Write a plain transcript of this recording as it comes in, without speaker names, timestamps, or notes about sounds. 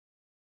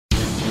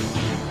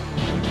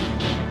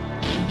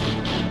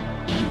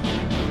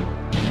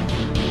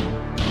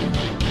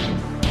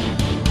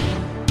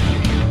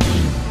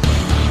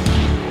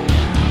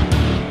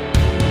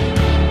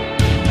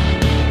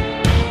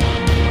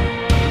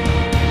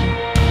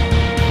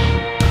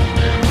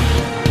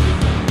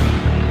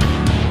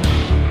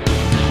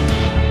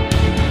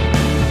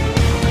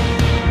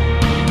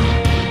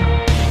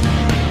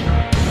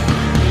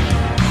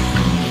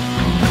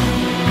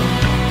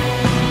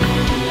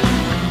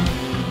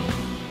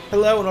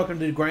Hello and welcome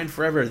to Grind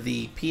Forever,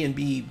 the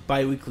P&B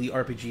bi-weekly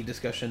RPG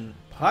discussion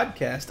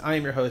podcast. I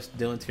am your host,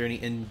 Dylan Tierney,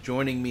 and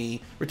joining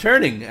me,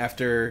 returning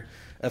after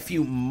a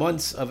few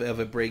months of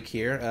a break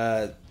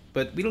here,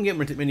 but we don't get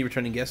many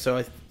returning guests, so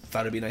I thought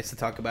it'd be nice to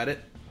talk about it.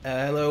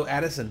 Hello,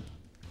 Addison.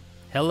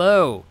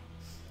 Hello.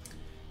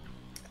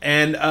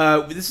 And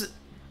this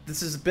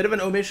is a bit of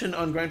an omission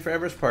on Grind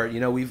Forever's part. You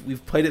know,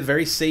 we've played it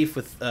very safe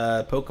with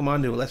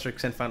Pokemon, to a lesser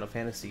extent Final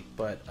Fantasy,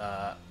 but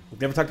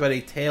we've never talked about a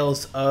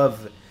Tales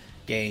of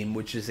game,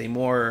 which is a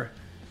more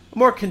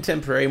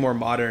contemporary, more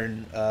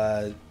modern,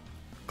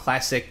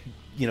 classic,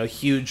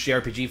 huge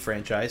JRPG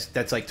franchise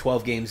that's like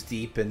 12 games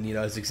deep and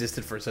has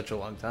existed for such a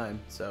long time.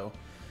 So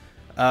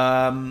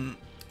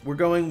we're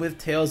going with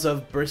Tales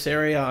of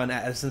Berseria on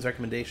Addison's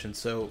recommendation.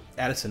 So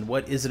Addison,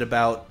 what is it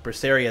about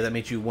Berseria that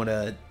made you want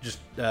to just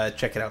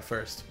check it out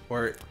first,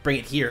 or bring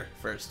it here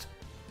first?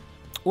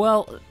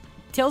 Well,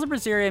 Tales of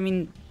Berseria, I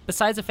mean,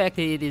 besides the fact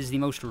that it is the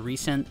most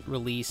recent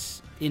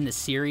release in the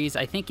series,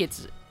 I think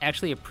it's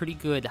actually a pretty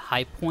good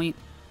high point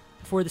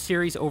for the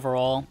series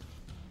overall.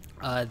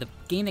 The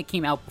game that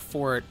came out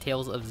before,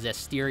 Tales of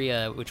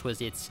Zestiria, which was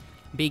its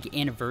big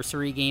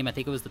anniversary game, I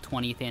think it was the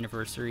 20th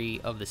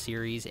anniversary of the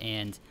series,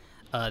 and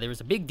there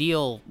was a big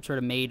deal sort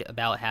of made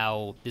about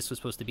how this was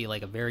supposed to be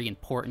like a very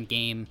important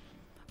game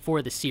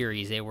for the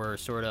series. They were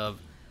sort of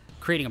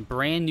creating a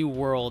brand new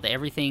world,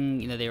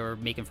 everything they were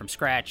making from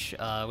scratch,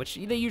 which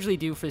they usually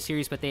do for the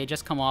series, but they had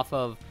just come off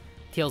of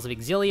Tales of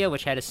Exilia,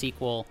 which had a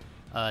sequel.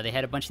 They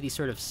had a bunch of these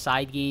sort of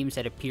side games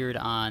that appeared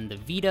on the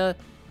Vita,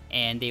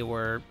 and they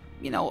were,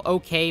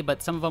 okay,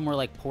 but some of them were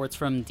like ports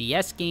from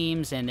DS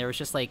games, and there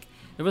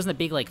wasn't a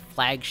big like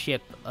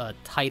flagship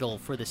title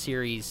for the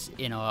series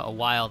in a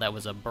while that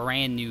was a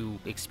brand new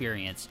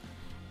experience.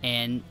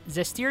 And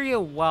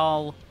Zestiria,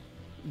 while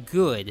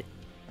good,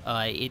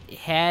 it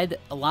had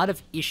a lot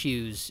of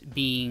issues,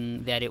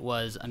 being that it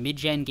was a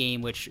mid-gen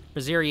game, which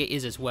Berseria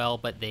is as well,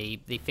 but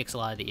they fix a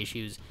lot of the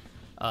issues.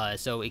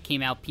 So it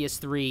came out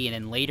PS3, and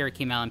then later it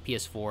came out on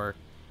PS4.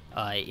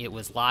 It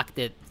was locked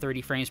at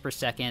 30 frames per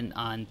second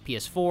on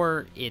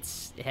PS4.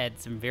 It had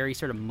some very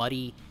sort of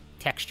muddy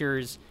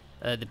textures.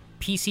 The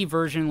PC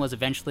version was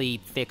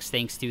eventually fixed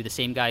thanks to the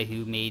same guy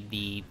who made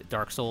the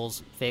Dark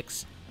Souls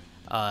fix.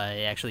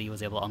 Actually, he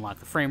was able to unlock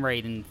the frame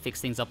rate and fix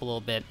things up a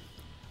little bit.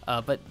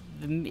 But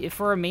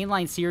for a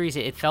mainline series,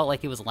 it felt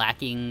like it was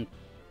lacking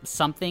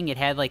something. It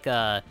had like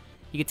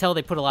you could tell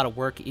they put a lot of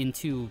work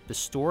into the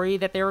story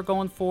that they were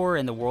going for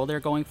and the world they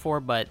were going for,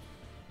 but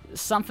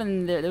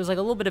there was like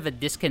a little bit of a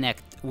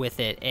disconnect with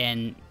it.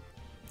 And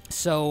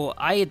so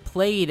I had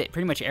played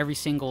pretty much every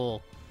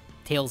single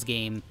Tales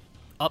game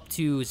up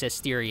to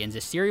Zestiria, and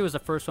Zestiria was the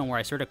first one where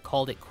I sort of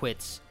called it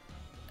quits,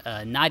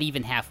 not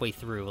even halfway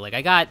through. Like,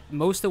 I got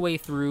most of the way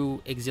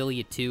through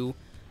Exilia 2,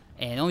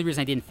 and the only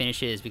reason I didn't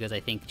finish it is because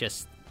I think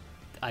just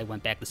I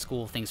went back to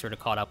school, things sort of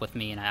caught up with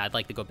me, and I'd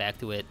like to go back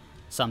to it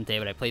someday.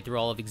 But I played through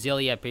all of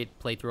Exilia, I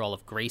played through all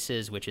of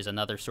Graces, which is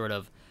another sort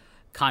of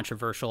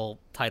controversial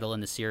title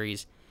in the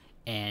series,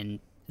 and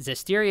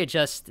Zestiria,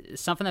 just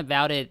something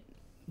about it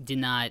did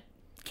not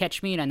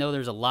catch me, and I know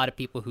there's a lot of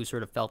people who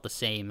sort of felt the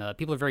same.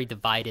 People are very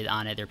divided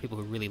on it. There are people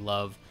who really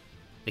love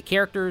the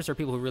characters, or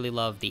people who really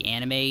love the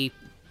anime,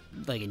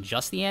 like in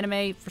just the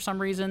anime for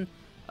some reason.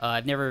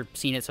 I've never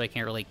seen it, so I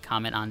can't really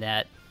comment on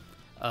that.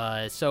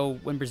 So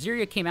when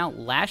Berseria came out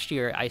last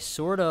year, I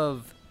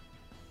didn't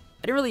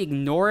really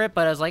ignore it,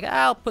 but I was like,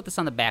 I'll put this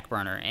on the back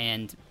burner.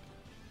 And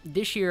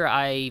this year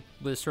I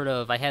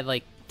had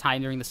like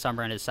time during the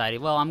summer, and I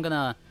decided, well, I'm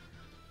gonna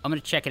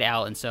check it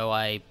out. And so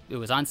it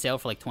was on sale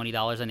for like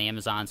 $20 on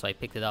Amazon, so I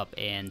picked it up,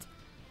 and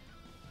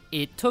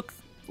it took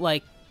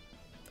like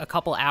a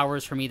couple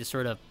hours for me to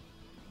sort of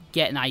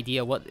get an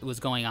idea what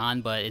was going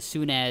on. But as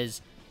soon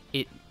as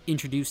it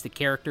introduced the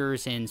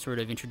characters and sort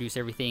of introduced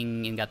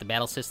everything and got the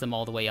battle system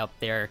all the way up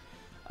there,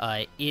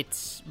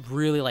 it's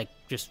really like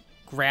just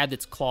grabbed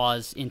its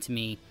claws into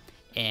me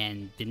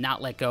and did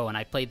not let go. And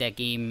I played that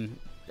game,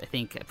 I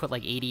think I put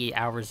like 88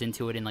 hours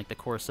into it in like the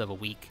course of a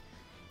week.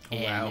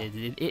 And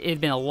wow. It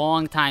had been a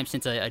long time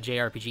since a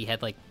JRPG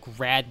had like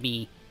grabbed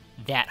me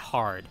that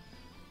hard.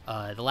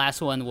 The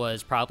last one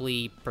was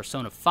probably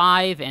Persona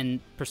 5,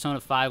 and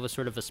Persona 5 was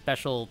sort of a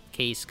special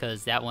case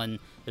because that one,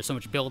 there's so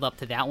much build up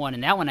to that one,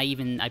 and that one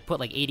I put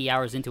like 80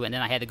 hours into it, and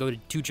then I had to go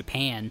to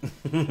Japan,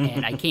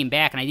 and I came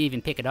back, and I didn't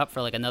even pick it up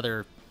for like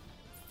another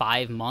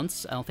 5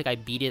 months. I don't think I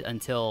beat it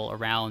until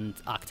around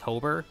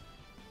October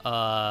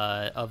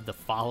of the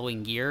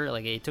following year.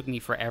 Like, it took me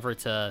forever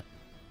to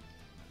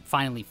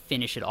finally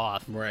finish it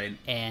off. Right.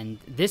 And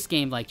this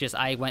game, like, just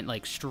I went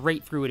like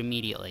straight through it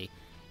immediately.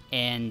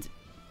 And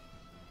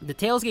the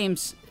Tales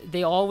games,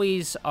 they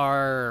always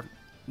are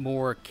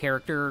more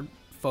character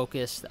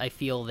focused, I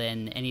feel,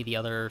 than any of the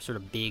other sort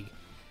of big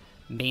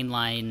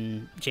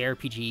mainline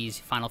JRPGs.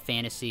 Final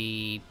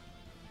Fantasy,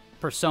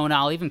 Persona.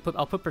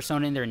 I'll put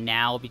Persona in there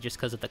now just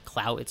because of the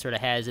clout it sort of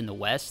has in the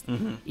West.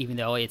 Mm-hmm. Even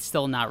though it's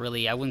still not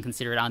really, I wouldn't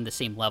consider it on the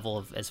same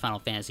level as Final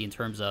Fantasy in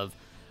terms of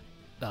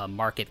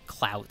market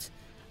clout.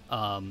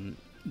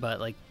 But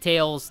like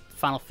Tales,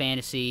 Final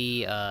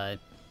Fantasy,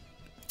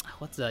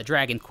 what's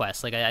Dragon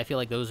Quest. Like I feel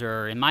like those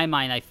are, in my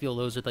mind, I feel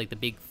those are like the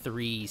big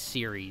 3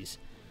 series.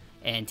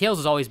 And Tales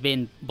has always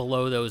been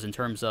below those in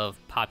terms of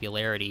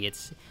popularity.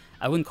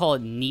 I wouldn't call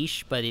it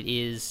niche, but it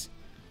is.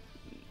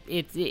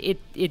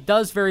 It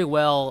does very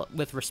well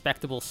with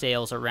respectable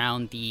sales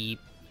around the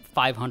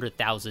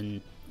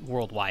 500,000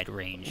 worldwide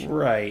range.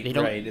 Right, they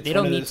don't, right. It's they one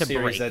don't of need those to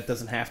series break. that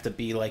doesn't have to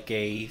be like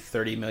a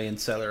 30 million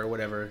seller or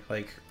whatever.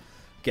 Like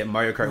get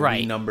Mario Kart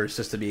Right. Wii numbers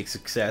just to be a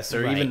success,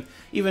 or Right.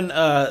 even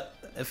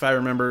if I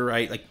remember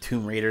right, like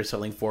Tomb Raider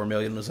selling 4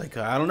 million was like,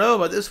 I don't know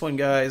about this one,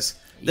 guys.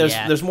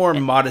 There's more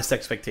modest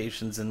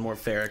expectations and more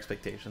fair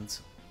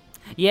expectations.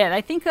 Yeah,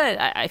 I think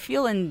I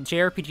feel in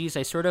JRPGs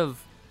I sort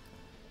of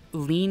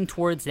lean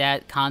towards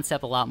that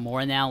concept a lot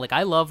more now. Like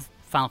I love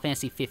Final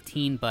Fantasy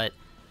 15, but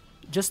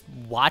just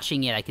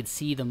watching it, I could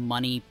see the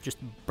money just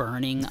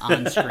burning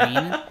on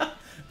screen,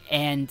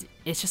 and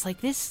it's just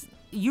like this.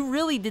 You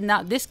really did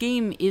not. This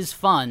game is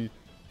fun.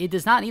 It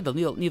does not need to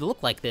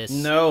look like this.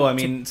 No, I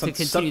mean to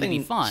continue to be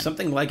fun.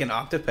 Something like an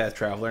Octopath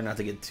Traveler, not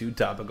to get too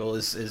topical,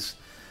 is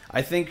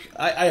I think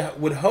I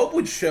would hope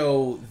would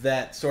show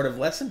that sort of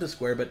lesson to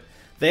Square, but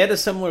they had a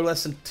similar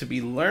lesson to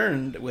be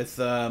learned with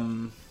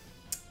Bravely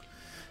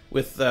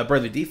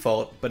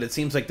Default, but it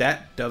seems like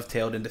that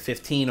dovetailed into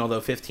 15,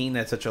 although 15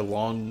 had such a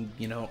long,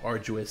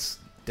 arduous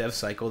dev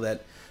cycle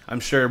that I'm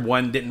sure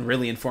one didn't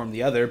really inform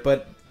the other,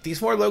 but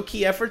these more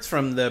low-key efforts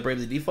from the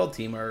Bravely Default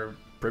team are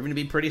proving to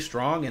be pretty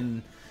strong,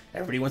 and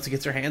everybody wants to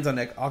get their hands on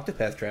that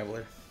Octopath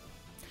Traveler.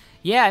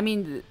 Yeah, I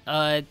mean,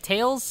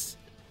 Tales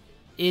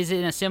is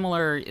in a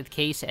similar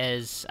case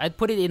as, I'd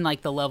put it in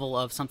like the level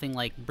of something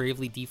like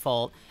Bravely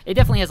Default. It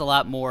definitely has a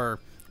lot more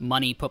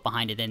money put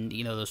behind it than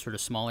those sort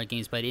of smaller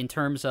games, but in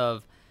terms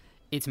of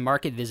its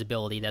market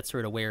visibility, that's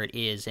sort of where it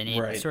is, and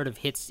it sort of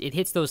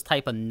hits those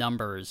type of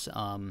numbers.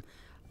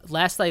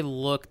 Last I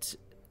looked,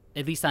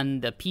 at least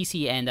on the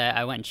PC end,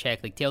 I went and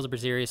checked. Like Tales of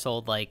Berseria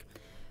sold like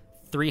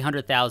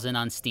 300,000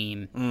 on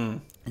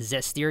Steam.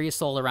 Zestiria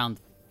sold around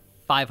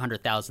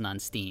 500,000 on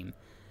Steam,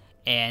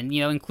 and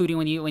including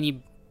when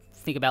you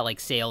think about like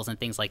sales and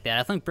things like that.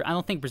 I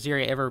don't think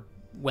Berseria ever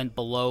went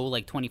below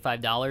like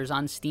 $25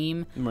 on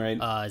Steam. Right.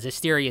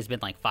 Zestiria has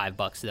been like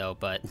 $5 though,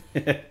 but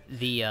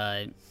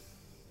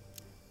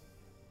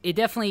it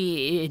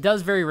definitely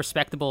does very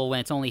respectable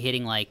when it's only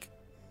hitting like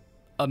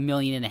 1.5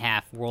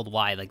 million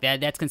worldwide. Like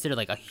that's considered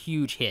like a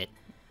huge hit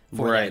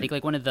for them. I think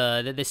like one of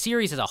the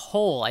series as a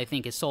whole, I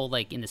think, is sold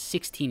like in the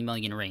 16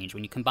 million range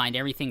when you combine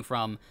everything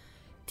from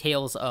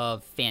Tales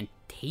of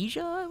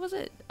Fantasia, was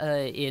it,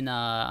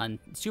 on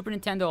Super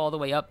Nintendo, all the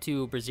way up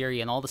to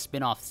Berseria and all the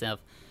spin-off stuff.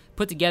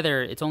 Put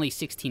together, it's only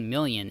 16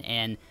 million,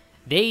 and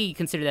they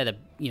consider that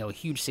a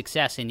huge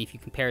success. And if you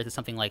compare it to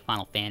something like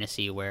Final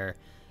Fantasy, where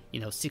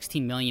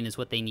 16 million is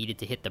what they needed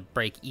to hit the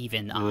break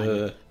even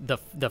on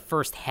the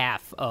first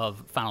half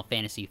of Final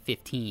Fantasy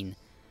 15,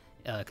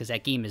 because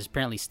that game is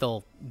apparently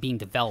still being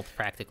developed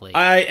practically.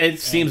 It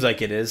seems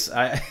like it is.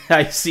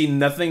 I see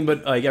nothing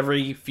but like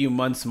every few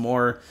months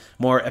more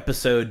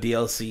episode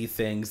DLC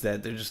things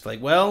that they're just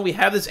like, well, we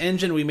have this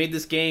engine, we made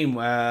this game.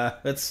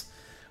 Let's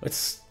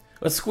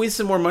squeeze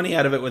some more money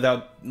out of it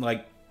without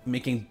like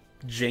making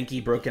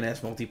janky, broken ass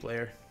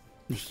multiplayer.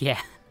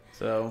 Yeah.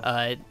 So.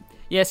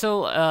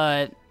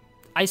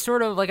 I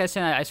sort of, like I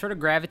said, I sort of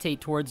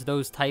gravitate towards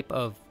those type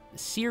of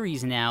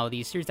series now.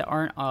 These series that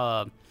aren't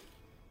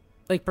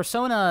like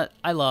Persona,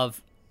 I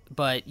love,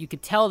 but you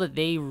could tell that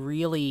they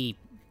really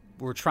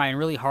were trying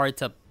really hard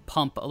to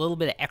pump a little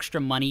bit of extra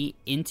money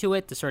into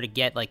it to sort of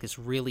get like this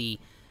really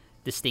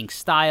distinct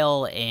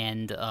style,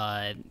 and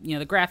the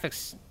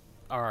graphics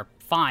are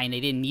fine. They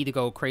didn't need to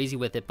go crazy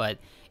with it, but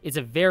it's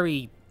a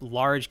very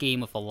large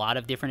game with a lot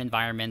of different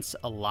environments,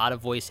 a lot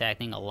of voice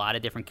acting, a lot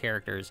of different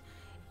characters,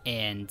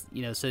 and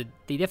so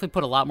they definitely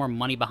put a lot more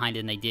money behind it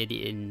than they did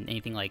in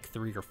anything like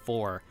 3 or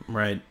 4.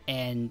 Right.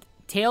 And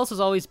Tales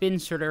has always been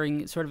sort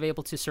of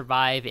able to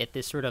survive at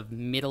this sort of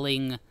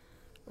middling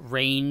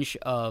range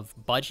of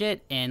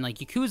budget, and like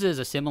Yakuza is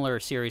a similar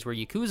series where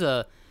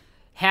Yakuza,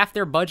 half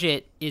their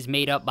budget is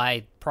made up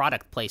by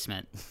product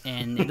placement,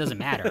 and it doesn't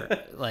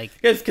matter. Like,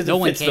 because no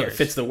one it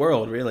fits the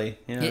world, really.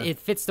 Yeah. It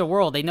fits the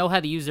world. They know how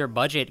to use their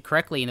budget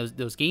correctly, and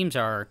those games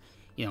are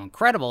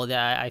incredible.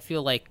 I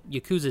feel like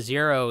Yakuza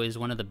 0 is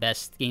one of the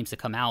best games to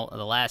come out of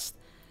the last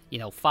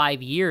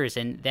 5 years,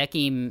 and that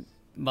game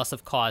must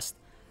have cost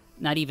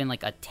not even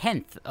like a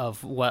tenth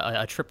of what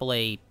a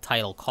AAA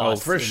title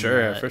costs. Oh, for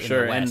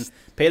sure. And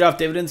paid off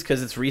dividends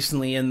because it's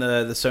recently in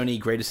the Sony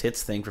Greatest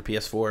Hits thing for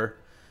PS4.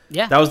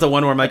 Yeah, that was the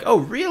one where I'm like, oh,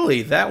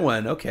 really? That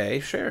one? Okay,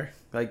 sure.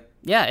 Like,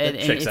 yeah, and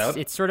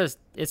it's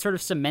sort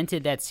of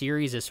cemented that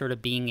series as sort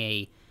of being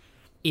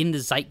in the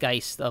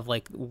zeitgeist of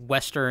like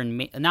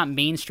Western, not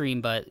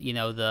mainstream, but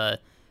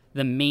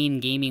the main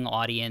gaming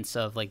audience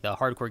of like the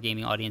hardcore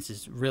gaming audience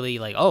is really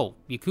like, oh,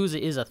 Yakuza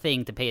is a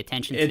thing to pay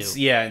attention to.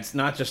 It's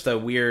not just a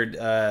weird,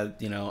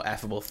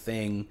 affable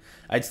thing.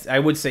 I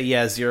would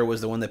say, 0 was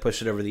the one that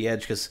pushed it over the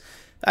edge, because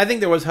I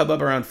think there was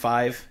hubbub around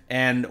 5,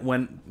 and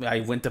when I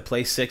went to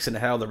play 6 and it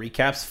had all the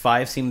recaps,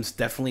 5 seems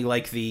definitely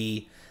like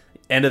the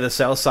end of the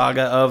Cell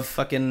saga of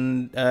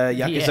fucking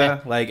Yakuza. Yeah.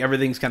 Like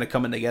everything's kind of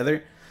coming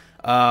together.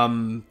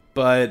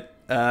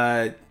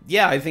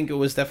 Yeah, I think it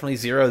was definitely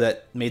Zero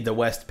that made the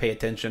West pay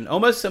attention.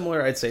 Almost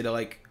similar, I'd say, to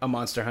like a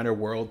Monster Hunter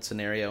World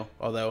scenario.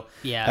 Although,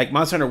 Yeah. like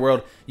Monster Hunter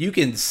World, you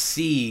can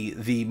see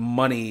the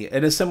money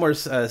in a similar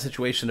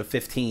situation of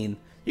 15.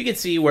 You can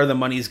see where the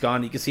money's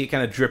gone. You can see it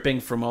kind of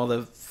dripping from all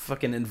the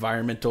fucking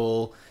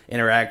environmental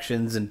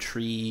interactions and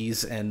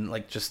trees and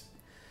like just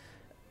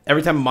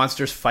every time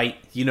monsters fight,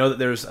 you know that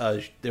there's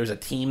a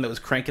team that was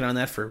cranking on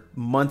that for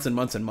months and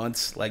months and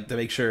months, like to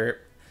make sure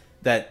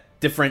that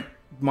different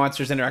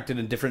monsters interacted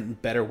in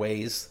different, better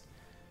ways.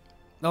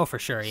 Oh, for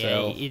sure.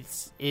 Yeah,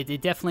 So-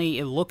 it definitely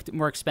it looked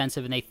more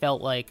expensive, and they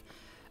felt like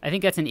I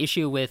think that's an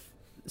issue with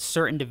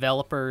certain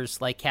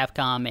developers like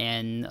Capcom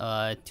and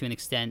to an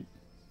extent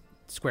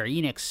Square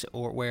Enix,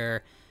 or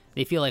where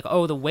they feel like,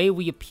 oh, the way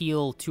we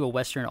appeal to a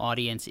Western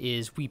audience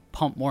is we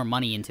pump more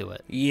money into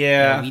it.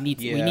 Yeah, We need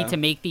to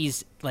make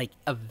these like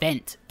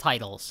event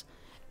titles,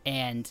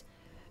 and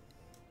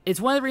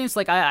it's one of the reasons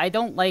like I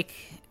don't like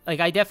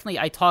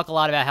I talk a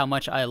lot about how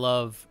much I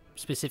love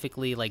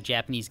specifically like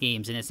Japanese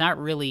games, and it's not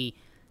really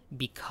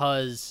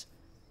because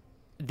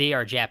they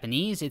are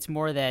Japanese. It's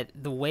more that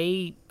the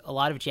way a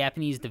lot of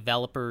Japanese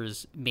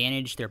developers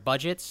manage their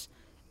budgets,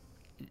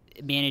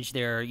 manage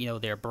their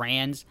their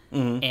brands,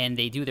 and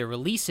they do their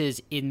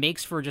releases, it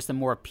makes for just a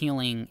more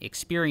appealing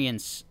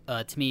experience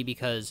to me,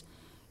 because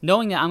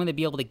knowing that I'm going to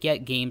be able to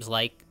get games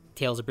like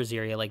Tales of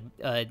Berseria, like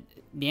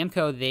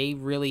Namco,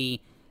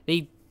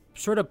 they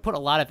sort of put a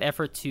lot of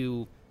effort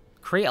to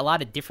create a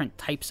lot of different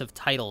types of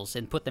titles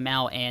and put them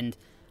out, and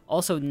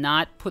also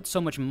not put so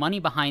much money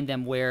behind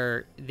them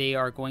where they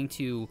are going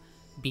to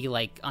be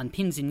like on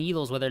pins and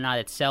needles whether or not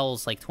it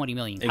sells like 20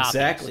 million copies.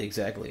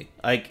 Exactly.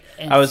 Like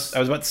And I was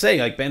about to say,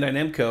 like Bandai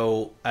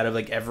Namco, out of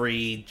like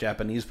every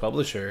Japanese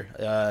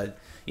publisher,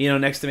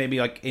 next to maybe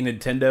like a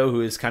Nintendo,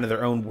 who is kind of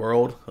their own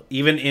world.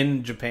 Even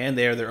in Japan,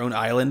 they are their own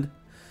island,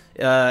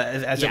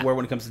 as it were,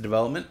 when it comes to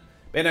development.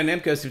 Bandai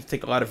Namco seems to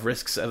take a lot of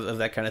risks of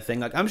that kind of thing.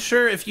 Like I'm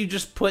sure if you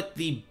just put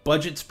the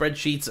budget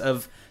spreadsheets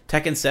of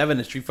Tekken 7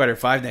 and Street Fighter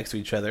 5 next to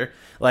each other,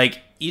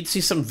 like you'd see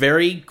some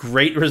very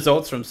great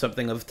results from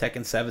something of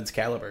Tekken 7's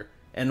caliber.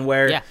 And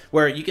where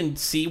you can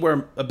see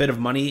where a bit of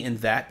money in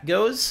that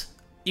goes,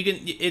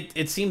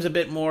 it seems a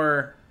bit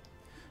more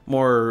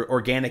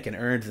organic and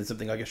earned than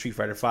something like a Street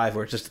Fighter 5,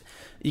 where it's just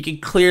you can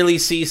clearly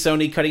see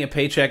Sony cutting a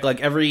paycheck. Like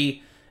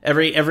every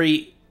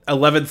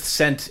 11th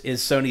cent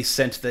is Sony's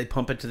cent they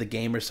pump into the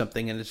game or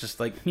something, and it's just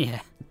like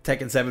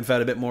Tekken 7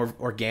 felt a bit more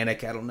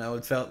organic. I don't know.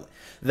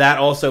 That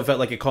also felt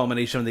like a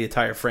culmination of the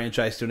entire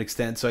franchise to an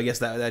extent, so I guess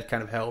that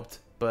kind of helped.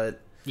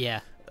 But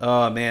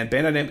oh man,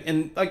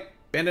 Bandai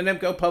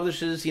Namco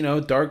publishes,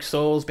 Dark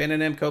Souls.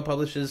 Bandai Namco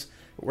publishes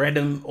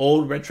random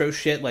old retro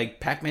shit like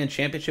Pac-Man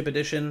Championship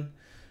Edition.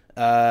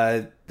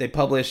 They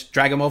publish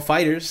Dragon Ball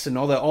Fighters and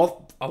a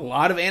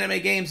lot of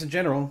anime games in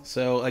general.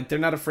 So like they're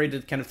not afraid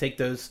to kind of take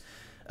those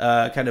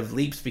kind of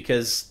leaps,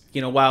 because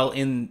while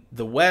in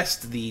the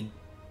West the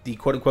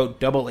quote unquote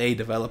double A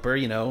developer,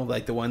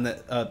 like the one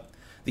that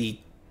the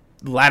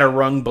ladder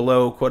rung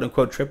below quote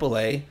unquote triple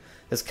A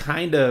has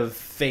kind of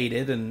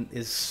faded and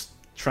is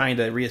trying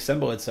to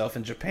reassemble itself.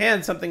 In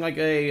Japan, something like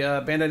a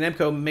Bandai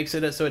Namco makes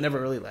it so it never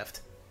really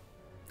left.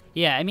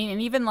 Yeah, I mean,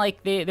 and even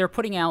like they're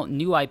putting out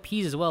new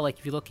IPs as well. Like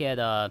if you look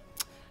at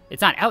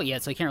it's not out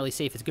yet, so I can't really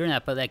say if it's good or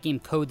not, but that game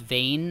Code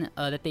Vein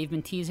that they've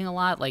been teasing a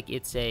lot, like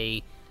it's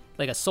a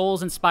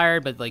Souls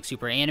inspired but like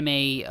super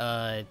anime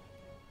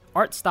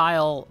art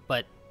style,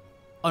 but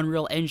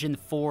Unreal Engine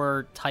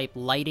 4 type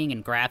lighting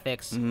and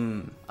graphics.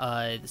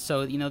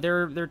 So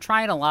they're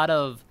trying a lot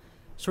of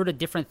sort of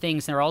different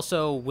things. They're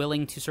also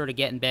willing to sort of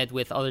get in bed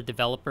with other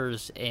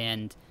developers,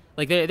 and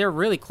like they're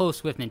really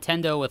close with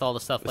Nintendo with all the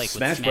stuff like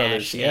Smash with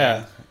Brothers.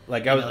 and,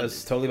 Like I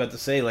was totally about to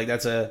say, like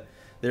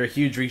they're a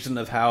huge reason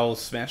of how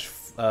Smash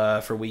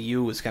for Wii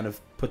U was kind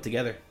of put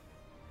together.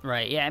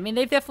 Right, yeah. I mean,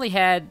 they've definitely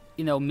had,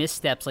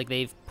 missteps. Like,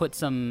 they've put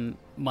some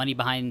money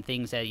behind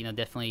things that,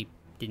 definitely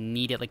didn't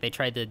need it. Like, they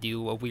tried to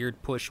do a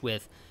weird push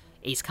with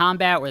Ace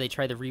Combat, where they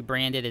tried to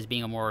rebrand it as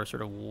being a more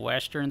sort of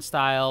Western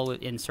style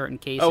in certain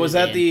cases. Oh, was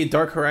that the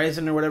Dark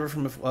Horizon or whatever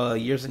from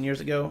years and years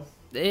ago?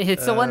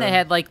 It's the one that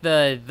had, like,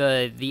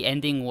 the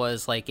ending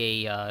was, like,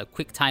 a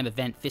quick time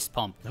event fist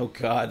pump. Oh,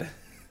 God.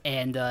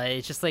 And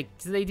it's just, like,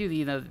 they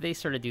do, they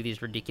sort of do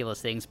these ridiculous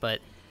things,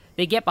 but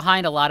they get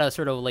behind a lot of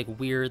sort of like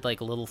weird like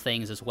little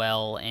things as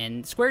well.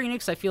 And Square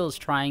Enix, I feel, is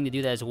trying to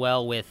do that as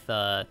well with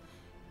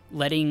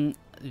letting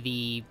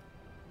the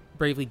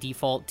Bravely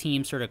Default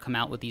team sort of come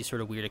out with these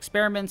sort of weird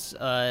experiments.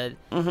 The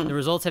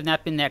results have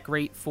not been that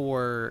great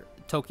for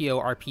Tokyo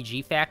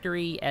RPG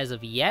Factory as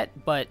of yet,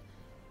 but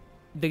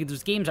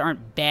those games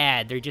aren't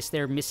bad.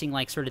 They're missing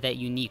like sort of that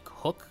unique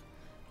hook.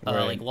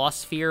 Right. Like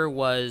Lost Sphere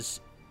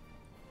was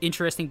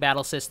interesting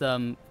battle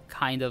system,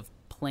 kind of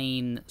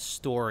plain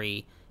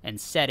story and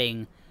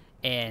setting,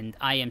 and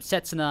I Am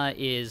Setsuna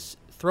is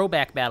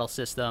throwback battle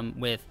system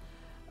with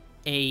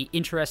a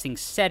interesting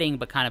setting,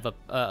 but kind of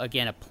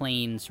again a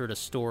plain sort of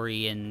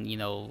story, and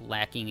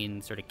lacking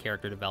in sort of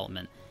character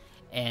development.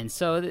 And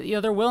so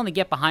they're willing to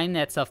get behind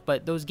that stuff,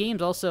 but those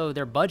games also,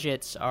 their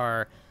budgets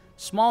are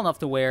small enough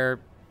to where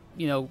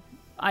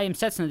I Am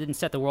Setsuna didn't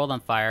set the world on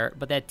fire,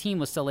 but that team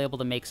was still able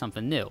to make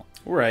something new.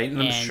 Right,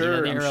 and I'm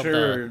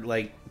sure,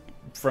 like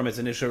from its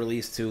initial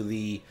release to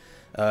the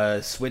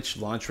Switch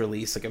launch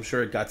release, like I'm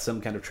sure it got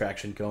some kind of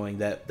traction going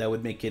that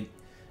would make it,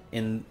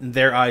 in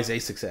their eyes, a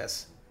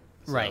success.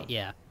 So. Right.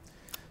 Yeah.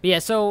 But yeah.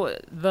 So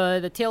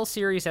the Tales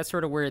series, that's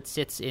sort of where it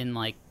sits in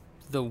like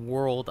the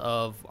world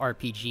of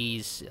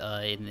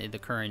RPGs in the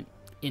current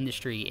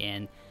industry,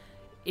 and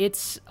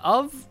it's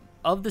of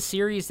the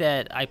series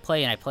that I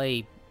play, and I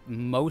play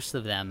most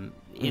of them.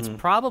 It's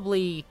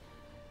probably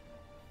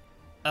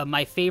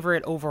my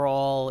favorite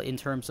overall in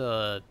terms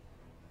of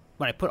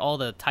when I put all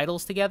the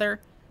titles together,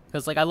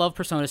 because like I love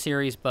Persona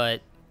series,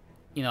 but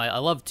I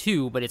love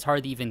 2, but it's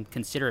hard to even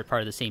consider it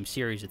part of the same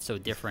series. It's so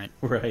different.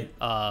 Right.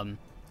 And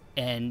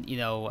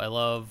I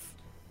love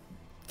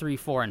 3,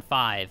 4, and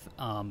 5.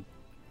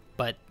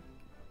 But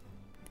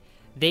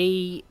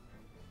they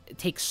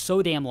take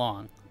so damn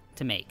long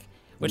to make,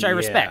 which I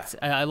respect.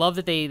 I love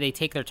that they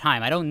take their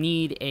time. I don't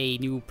need a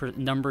new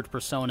numbered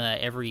Persona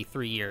every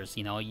 3 years.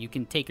 You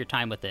can take your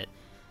time with it.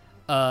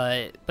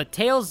 But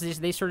Tales,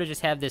 they sort of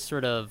just have this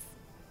sort of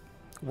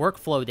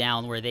workflow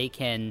down where they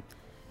can...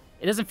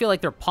 It doesn't feel like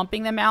they're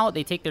pumping them out.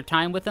 They take their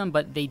time with them,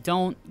 but they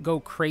don't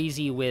go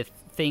crazy with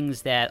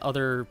things that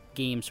other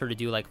games sort of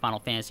do, like Final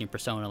Fantasy and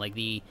Persona. Like,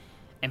 the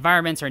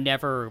environments are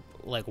never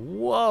like,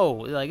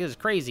 whoa, like this is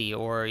crazy,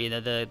 or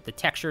the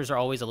textures are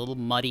always a little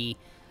muddy.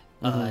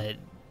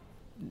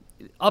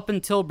 Up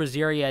until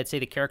Braziria, I'd say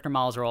the character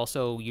models are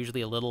also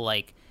usually a little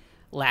like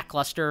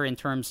lackluster in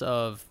terms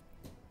of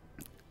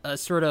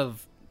sort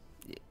of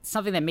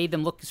something that made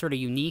them look sort of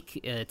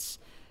unique.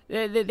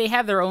 They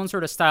have their own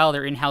sort of style.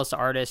 They're in-house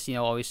artists,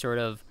 always sort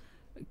of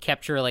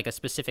capture like a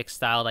specific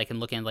style that I can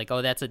look in like,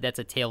 oh, that's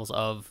a Tales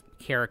of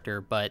character.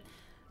 But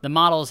the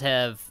models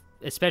have,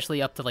 especially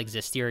up to like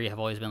Zestiria, have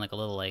always been like a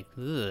little like,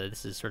 ugh,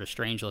 this is sort of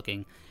strange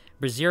looking.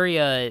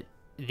 Braziria,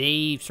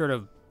 they sort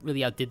of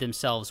really outdid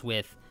themselves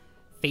with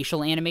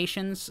facial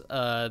animations.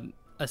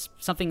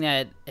 Something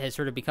that has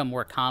sort of become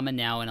more common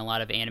now in a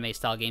lot of anime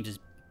style games is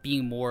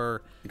being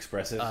more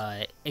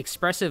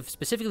expressive,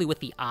 specifically with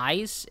the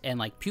eyes and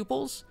like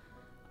pupils.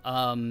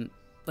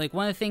 Like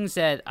one of the things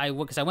that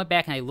because I went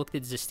back and I looked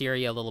at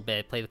Zestiria a little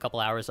bit, played a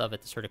couple hours of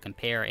it to sort of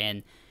compare,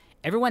 and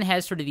everyone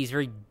has sort of these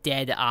very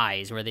dead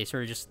eyes where they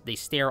sort of they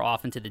stare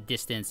off into the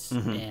distance,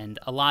 and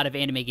a lot of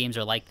anime games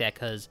are like that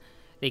because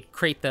they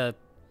create the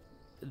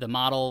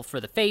model for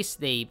the face,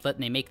 they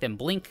make them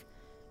blink.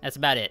 That's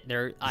about it.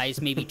 Their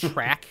eyes maybe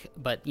track,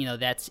 but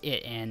that's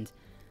it. And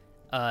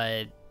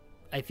I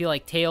feel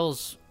like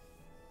Tales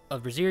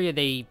of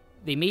Braziria,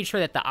 they made sure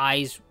that the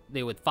eyes,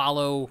 they would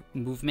follow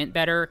movement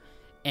better,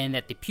 and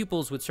that the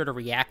pupils would sort of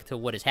react to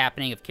what is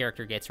happening. If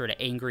character gets sort of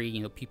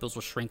angry, pupils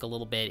will shrink a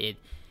little bit.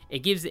 It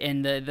gives,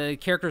 and the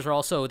characters are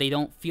also, they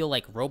don't feel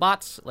like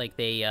robots. Like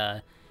they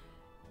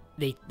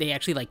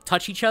actually like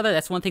touch each other.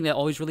 That's one thing that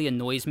always really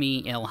annoys me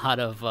in a lot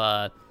of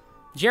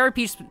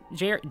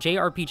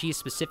JRPGs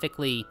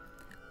specifically.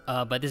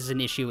 But this is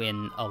an issue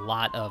in a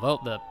lot of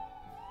the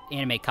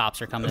anime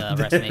cops are coming to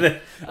arrest me.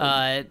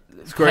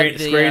 Square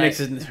Enix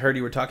hasn't heard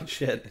you were talking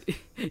shit.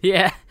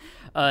 Yeah,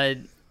 but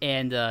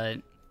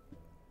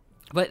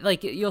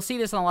like you'll see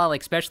this in a lot,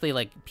 like especially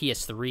like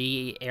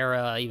PS3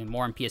 era, even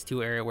more in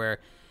PS2 era, where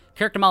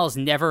character models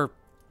never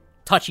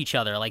touch each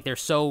other. Like they're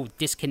so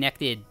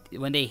disconnected.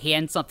 When they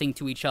hand something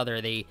to each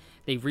other, they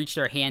reach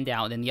their hand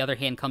out, and then the other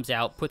hand comes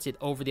out, puts it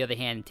over the other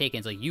hand, and takes it.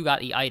 It's like, you got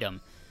the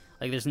item.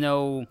 Like there's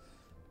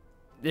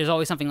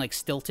always something like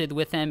stilted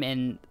with them,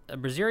 and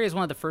Braziria is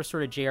one of the first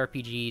sort of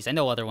JRPGs. I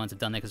know other ones have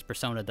done that because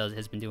Persona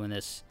has been doing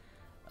this.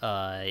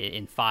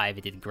 In 5,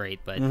 it did great,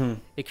 but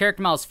the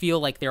character models feel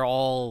like they're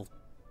all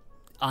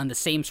on the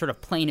same sort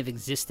of plane of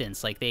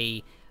existence. Like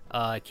they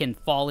can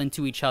fall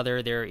into each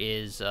other. There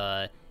is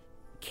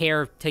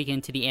care taken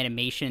to the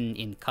animation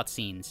in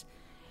cutscenes,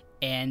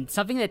 and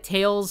something that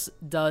Tales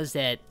does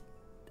that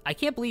I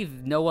can't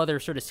believe no other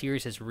sort of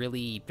series has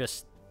really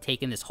just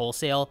taken this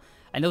wholesale.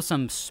 I know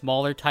some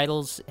smaller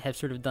titles have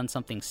sort of done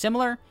something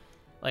similar.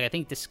 Like I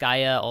think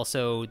Disgaea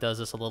also does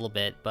this a little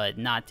bit, but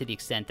not to the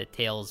extent that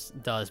Tales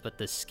does. But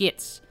the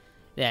skits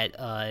that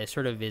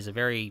sort of is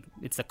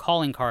it's the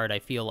calling card, I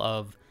feel,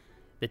 of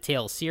the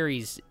Tales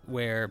series,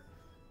 where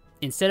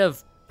instead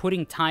of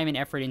putting time and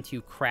effort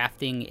into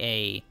crafting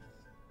a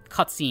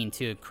cutscene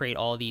to create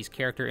all these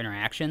character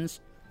interactions,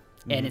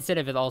 and instead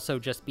of it also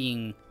just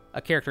being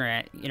a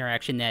character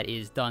interaction that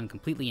is done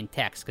completely in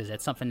text, because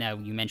that's something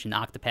that you mentioned,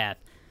 Octopath.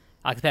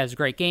 Octopath is a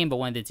great game, but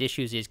one of its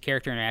issues is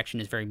character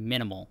interaction is very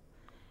minimal.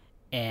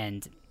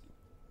 And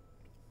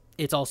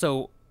it's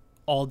also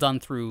all done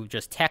through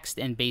just text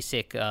and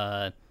basic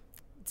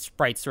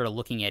sprites sort of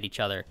looking at each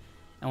other.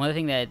 And one of the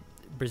things that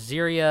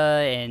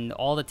Braziria and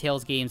all the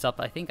Tales games up,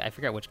 I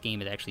forget which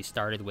game it actually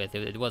started with.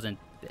 It wasn't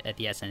at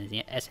the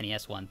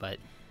SNES one, but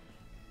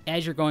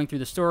as you're going through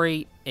the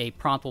story, a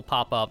prompt will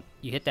pop up.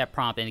 You hit that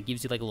prompt, and it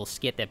gives you like a little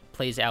skit that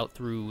plays out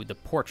through the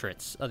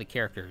portraits of the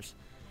characters.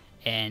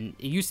 And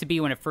it used to be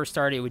when it first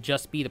started, it would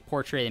just be the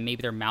portrait, and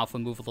maybe their mouth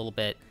would move a little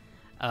bit.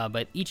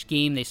 But each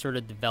game, they sort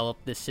of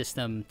developed this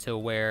system to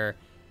where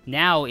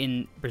now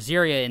in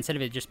Berseria, instead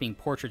of it just being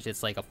portraits,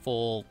 it's like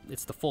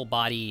it's the full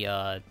body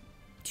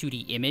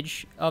 2D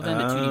image of them,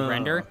 the 2D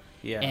render.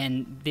 Yeah.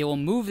 And they will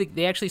move.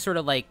 They actually sort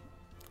of like,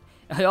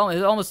 it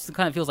almost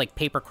kind of feels like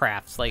paper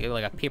crafts, like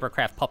a paper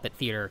craft puppet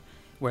theater,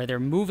 where they're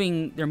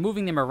moving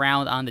them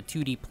around on the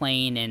 2D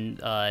plane, and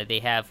they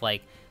have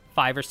like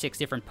 5 or 6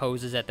 different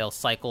poses that they'll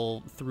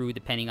cycle through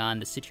depending on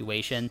the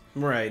situation.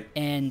 Right.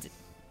 And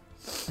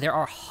there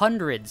are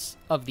hundreds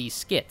of these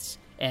skits,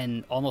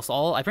 and almost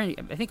all, I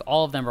think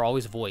all of them are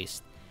always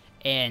voiced.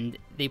 And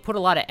they put a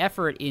lot of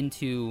effort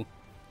into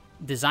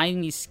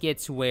designing these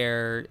skits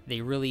where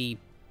they really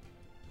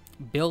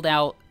build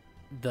out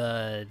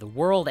the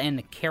world and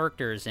the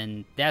characters,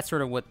 and that's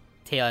sort of what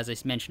Tales,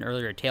 as I mentioned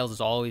earlier, Tales is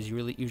always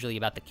usually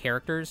about the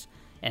characters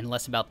and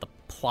less about the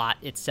plot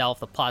itself.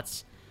 The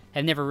plots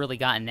have never really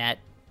gotten that,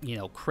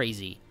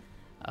 crazy.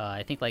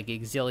 I think like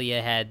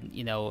Exilia had,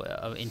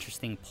 an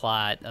interesting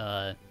plot.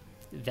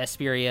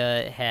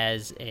 Vesperia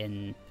has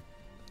an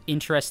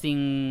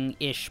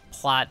interesting-ish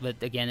plot,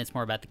 but again, it's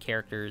more about the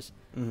characters.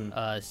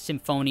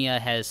 Symphonia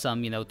has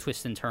some,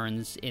 twists and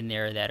turns in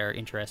there that are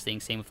interesting.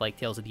 Same with like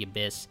Tales of the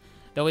Abyss.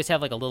 They always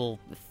have like a little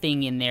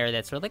thing in there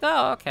that's sort of like,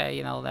 oh,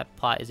 okay, that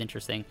plot is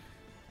interesting.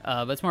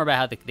 But it's more about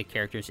how the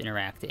characters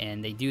interact,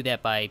 and they do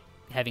that by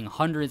having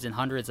hundreds and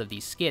hundreds of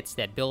these skits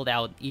that build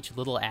out each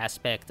little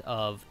aspect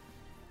of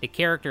the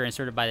character, and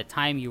sort of by the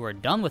time you are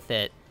done with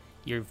it,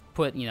 you've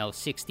put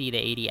 60 to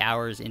 80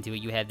 hours into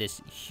it. You have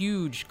this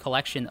huge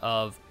collection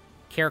of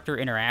character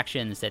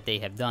interactions that they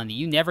have done that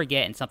you never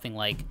get in something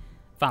like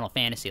Final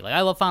Fantasy. Like,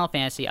 I love Final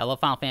Fantasy. I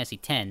love Final Fantasy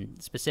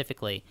X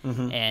specifically,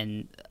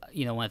 and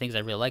one of the things I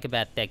really like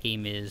about that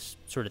game is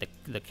sort of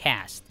the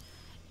cast.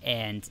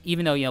 And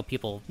even though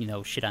people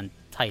shit on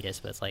Titus,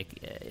 but it's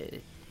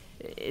like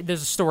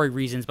there's story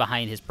reasons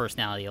behind his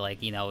personality, like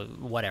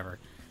whatever.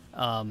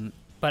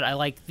 But I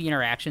like the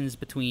interactions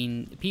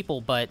between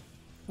people. But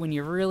when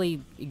you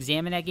really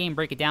examine that game,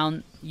 break it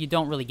down, you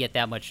don't really get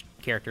that much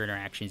character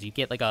interactions. You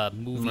get like a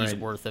movie's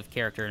worth of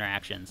character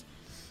interactions.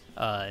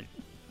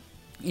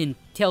 In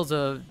Tales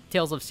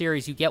of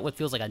Series, you get what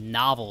feels like a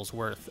novel's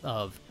worth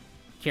of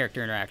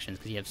character interactions,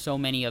 because you have so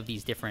many of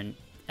these different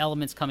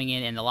elements coming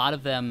in, and a lot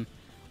of them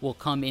will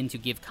come in to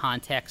give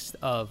context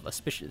of a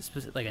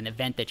specific, like an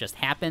event that just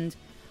happened,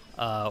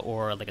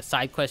 or like a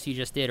side quest you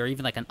just did, or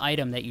even like an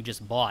item that you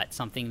just bought,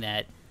 something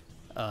that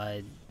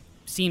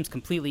seems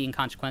completely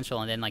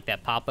inconsequential, and then like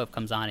that pop-up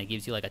comes on, it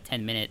gives you like a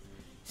 10-minute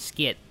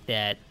skit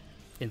that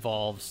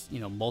involves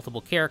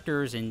multiple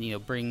characters,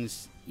 and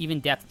brings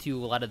even depth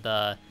to a lot of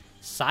the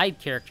side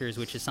characters,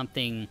 which is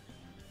something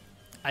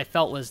I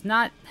felt was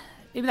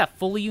maybe not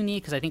fully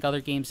unique, because I think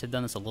other games have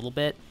done this a little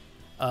bit,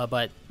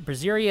 but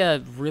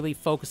Berseria really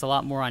focused a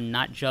lot more on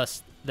not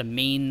just the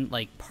main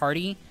like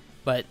party,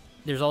 but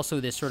there's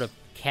also this sort of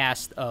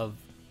cast of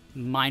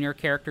minor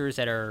characters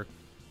that are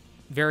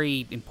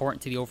very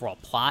important to the overall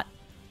plot,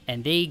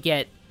 and they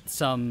get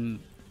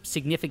some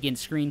significant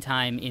screen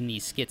time in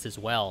these skits as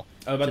well.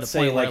 I was about to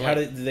say, like, how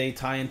do they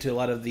tie into a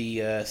lot of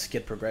the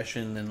skit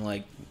progression, and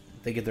like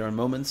they get their own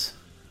moments?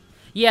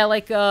 Yeah,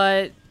 like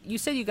you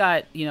said, you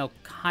got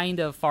kind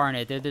of far in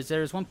it.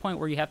 There's one point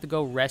where you have to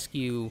go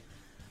rescue,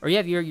 or you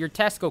have your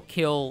task go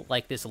kill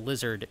like this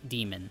lizard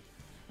demon,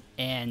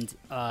 and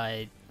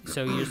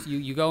so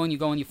you go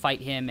and you fight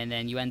him, and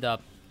then you end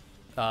up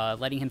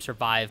letting him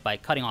survive by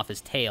cutting off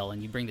his tail,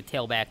 and you bring the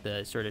tail back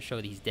to sort of show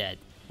that he's dead.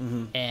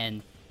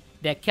 And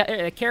that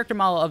character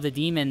model of the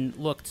demon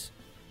looked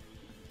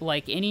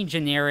like any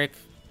generic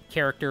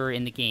character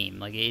in the game.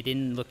 Like, it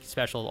didn't look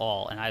special at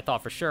all, and I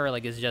thought for sure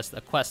like it's just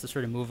a quest to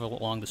sort of move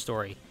along the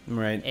story.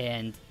 Right.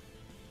 And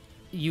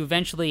you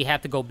eventually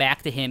have to go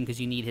back to him because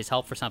you need his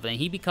help for something. And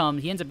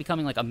he ends up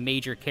becoming like a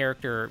major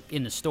character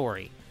in the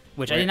story,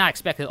 which I did not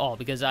expect at all,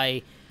 because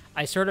I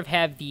sort of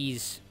have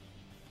these.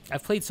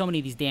 I've played so many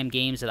of these damn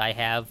games that I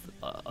have,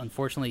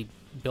 unfortunately,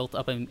 built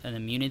up an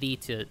immunity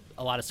to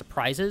a lot of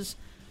surprises.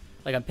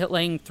 Like, I'm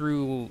playing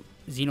through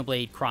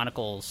Xenoblade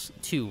Chronicles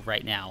 2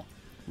 right now.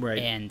 Right.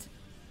 And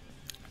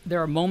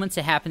there are moments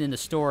that happen in the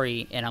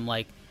story, and I'm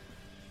like,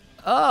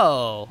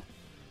 oh,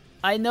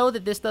 I know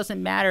that this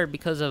doesn't matter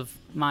because of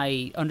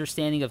my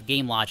understanding of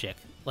game logic.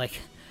 Like,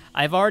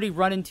 I've already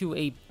run into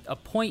a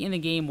point in the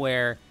game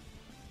where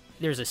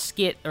there's a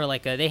skit, or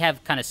like they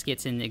have kind of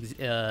skits in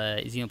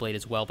Xenoblade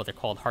as well, but they're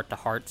called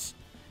heart-to-hearts.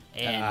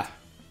 And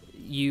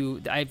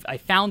I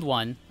found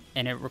one,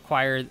 and it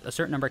required a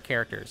certain number of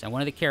characters, and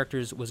one of the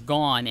characters was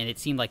gone, and it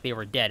seemed like they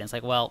were dead. And it's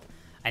like, well,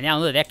 I now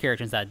know that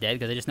character's not dead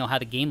because I just know how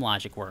the game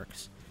logic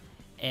works.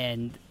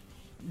 And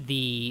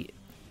the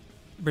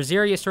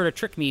Berseria sort of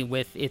tricked me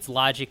with its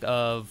logic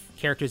of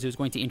characters it was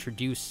going to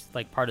introduce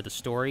like part of the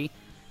story,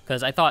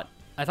 because I thought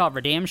for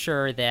damn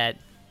sure that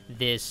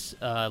this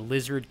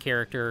lizard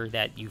character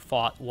that you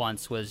fought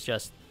once was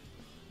just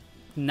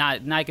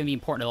not going to be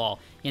important at all.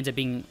 He ends up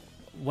being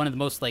one of the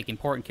most like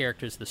important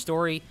characters of the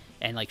story,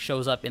 and like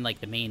shows up in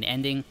like the main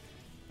ending.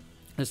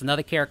 There's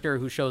another character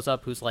who shows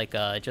up who's like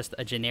just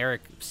a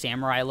generic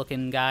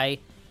samurai-looking guy,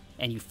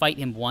 and you fight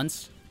him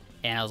once,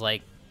 and I was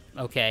like,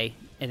 okay.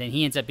 And then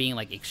he ends up being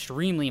like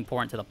extremely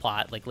important to the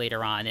plot like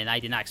later on, and I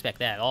did not expect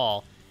that at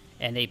all.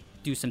 And they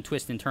do some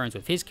twists and turns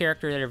with his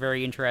character that are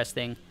very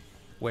interesting,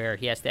 where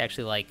he has to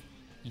actually like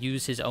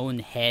use his own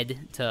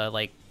head to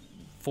like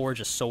forge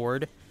a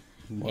sword.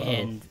 Whoa.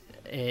 And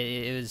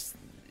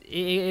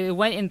it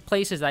went in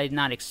places I did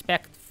not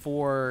expect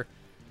for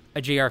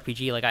a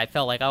JRPG. Like I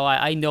felt like, oh,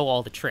 I know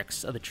all the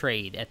tricks of the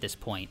trade at this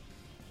point,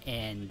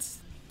 and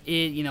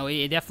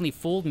it definitely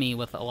fooled me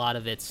with a lot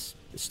of its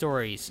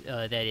stories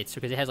that it's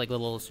because it has like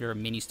little sort of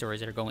mini stories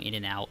that are going in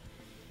and out,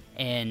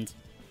 and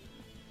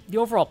the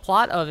overall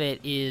plot of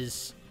it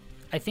is,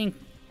 I think,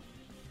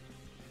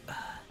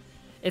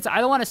 I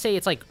don't want to say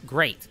it's like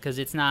great because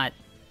it's not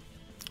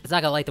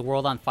gonna light the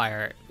world on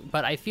fire,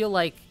 but I feel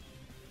like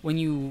when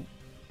you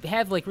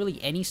have like really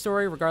any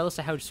story, regardless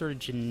of how sort of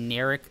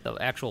generic the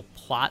actual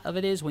plot of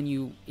it is, when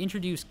you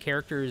introduce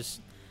characters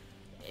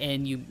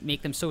and you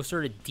make them so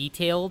sort of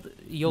detailed,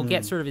 you'll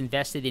get sort of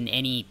invested in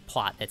any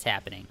plot that's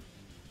happening.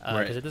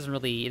 Because it doesn't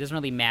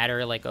really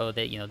matter like, oh,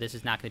 that this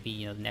is not going to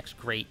be the next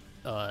great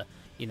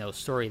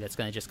story that's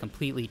going to just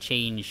completely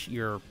change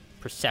your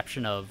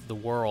perception of the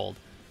world.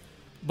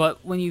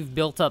 But when you've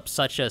built up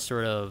such a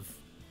sort of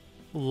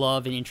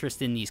love and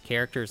interest in these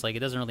characters, like, it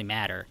doesn't really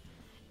matter.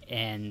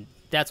 And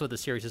that's what the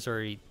series has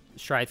already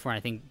strived for, and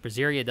I think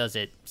Berseria does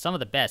it some of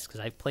the best,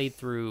 because I've played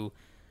through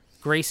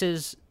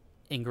Grace's,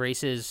 and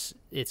Grace's,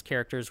 its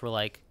characters were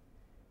like,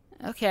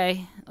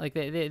 okay, like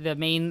the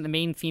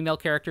main female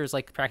character is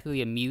like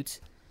practically a mute,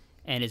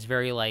 and is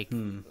very like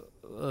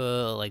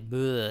like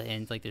bleh,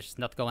 and like there's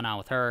nothing going on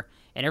with her,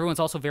 and everyone's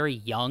also very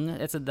young.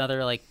 That's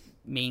another like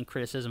main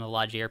criticism of a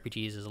lot of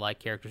JRPGs, is a lot of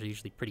characters are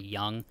usually pretty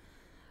young.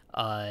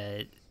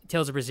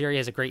 Tales of Berseria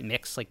has a great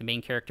mix. Like the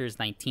main character is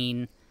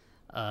 19.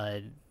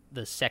 One of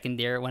the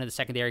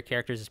secondary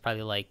characters is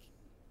probably like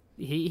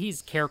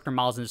he's character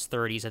models in his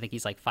 30s. I think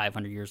he's like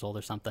 500 years old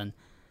or something.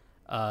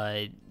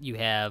 You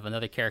have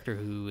another character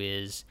who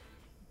is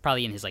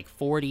probably in his like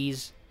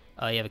 40s.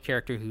 You have a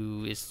character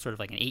who is sort of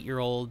like an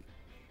 8-year-old,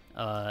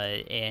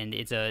 and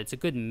it's a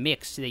good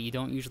mix that you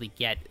don't usually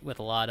get with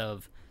a lot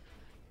of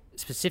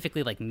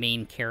specifically like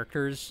main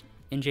characters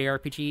in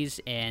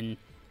JRPGs. And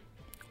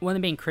one of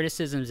the main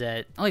criticisms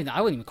that I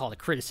wouldn't even call it a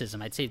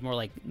criticism, I'd say it's more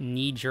like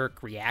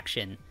knee-jerk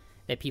reaction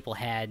that people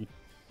had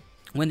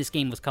when this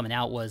game was coming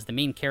out, was the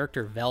main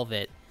character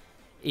Velvet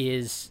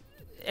is,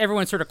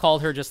 everyone sort of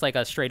called her just like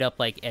a straight up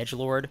like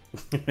edgelord,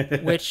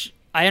 which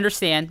I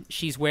understand.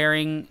 She's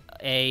wearing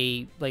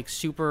a like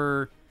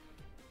super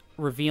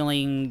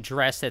revealing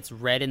dress that's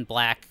red and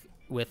black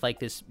with like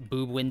this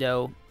boob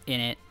window in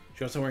it.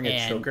 She's also wearing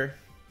a choker.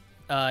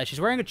 She is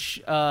wearing a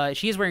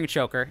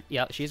choker.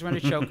 Yeah, she's wearing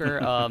a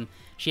choker.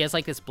 She has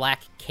like this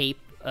black cape.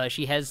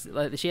 She has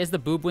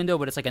the boob window,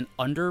 but it's like an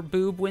under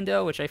boob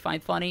window, which I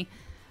find funny.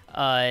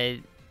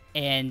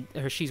 And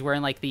she's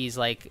wearing like these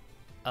like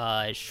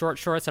short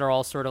shorts that are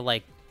all sort of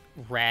like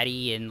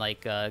ratty and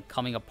like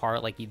coming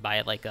apart, like you'd buy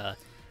it like a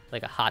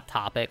Hot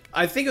Topic.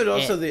 I think it was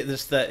also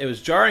that it was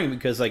jarring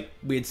because like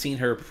we had seen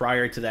her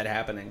prior to that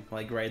happening,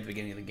 like right at the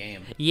beginning of the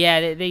game.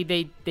 Yeah, they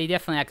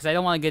definitely, because I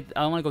don't want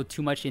to go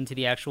too much into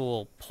the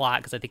actual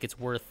plot, because I think it's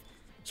worth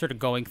sort of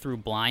going through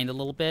blind a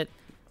little bit.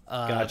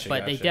 Gotcha.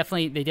 They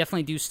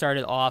definitely do start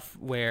it off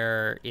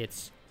where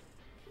it's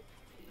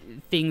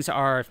things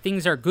are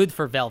good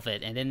for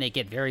Velvet, and then they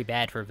get very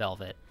bad for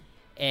Velvet,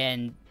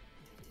 and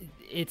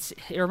it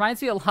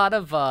reminds me a lot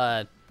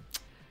of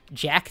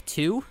Jak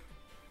 2.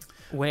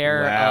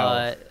 Where,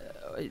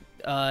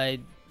 wow.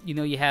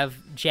 You have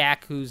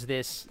Jak, who's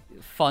this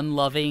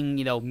fun-loving,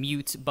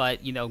 mute,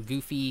 but,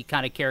 goofy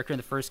kind of character in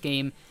the first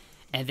game.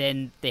 And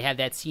then they have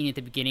that scene at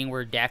the beginning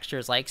where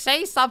Daxter's like,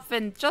 say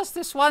something just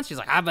this once. She's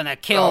like, I'm going to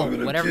kill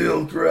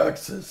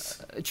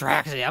Draxus.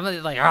 Draxus. I'm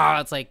gonna, like,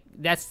 it's like,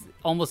 that's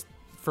almost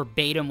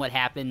verbatim what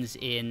happens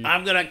in...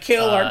 I'm going to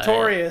kill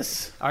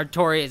Artorias.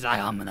 Artorias, like,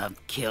 I'm going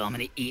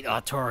to eat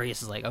Artorias.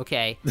 It's like,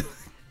 okay.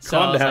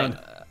 Calm down. Like,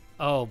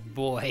 oh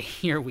boy,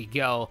 here we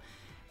go.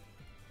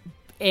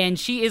 And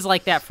she is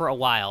like that for a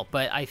while,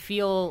 but I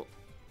feel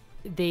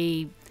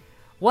they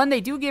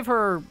do give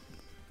her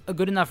a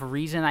good enough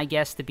reason, I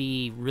guess, to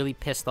be really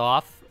pissed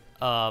off.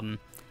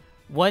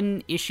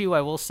 One issue I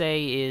will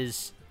say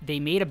is they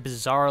made a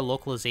bizarre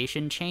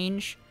localization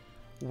change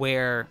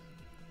where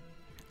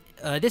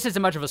this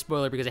isn't much of a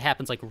spoiler because it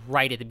happens like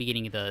right at the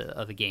beginning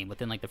of the game,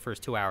 within like the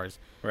first 2 hours.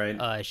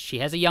 Right. She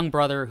has a young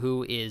brother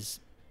who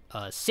is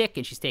sick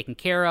and she's taken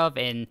care of,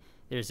 and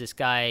there's this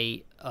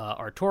guy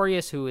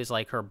Artorias who is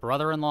like her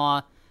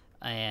brother-in-law,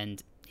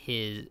 and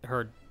his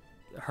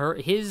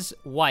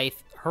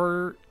wife,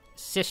 her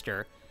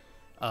sister,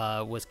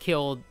 was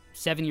killed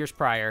 7 years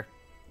prior,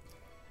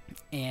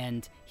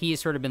 and he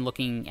has sort of been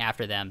looking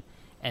after them.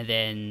 And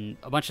then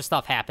a bunch of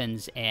stuff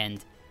happens,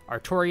 and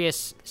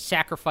Artorias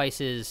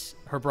sacrifices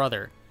her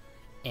brother,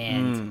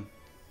 and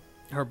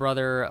her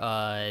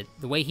brother,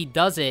 the way he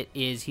does it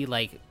is he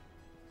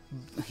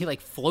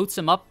floats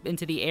him up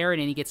into the air,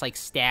 and then he gets like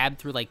stabbed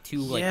through like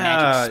two like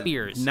magic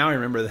spears. Now I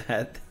remember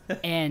that.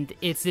 And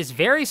it's this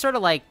very sort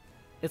of like,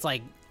 it's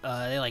like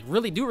they like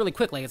really do really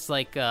quick. Like it's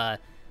like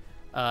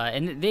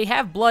and they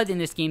have blood in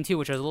this game too,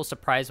 which I was a little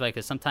surprised by,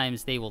 because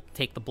sometimes they will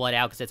take the blood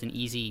out because that's an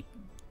easy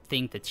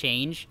thing to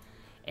change.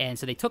 And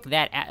so they took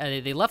that.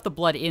 They left the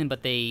blood in,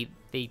 but they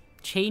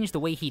changed the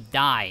way he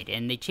died,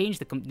 and they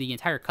changed the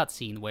entire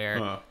cutscene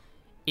where.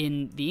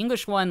 In the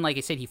English one, like I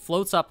said, he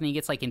floats up and he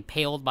gets like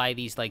impaled by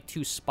these like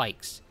two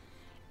spikes.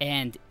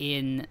 And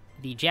in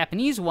the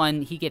Japanese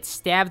one, he gets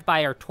stabbed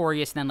by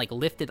Artorias and then like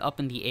lifted up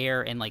in the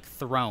air and like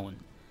thrown.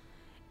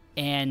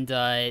 And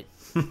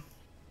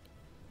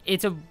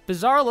it's a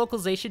bizarre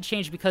localization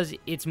change because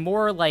it's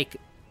more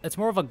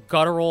of a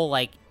guttural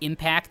like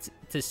impact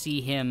to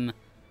see him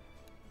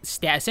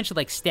essentially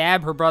like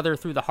stab her brother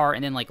through the heart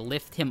and then like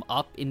lift him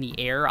up in the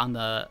air on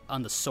the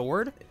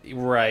sword.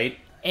 Right.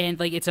 And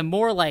like it's a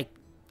more like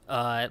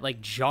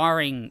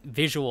jarring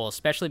visual,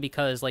 especially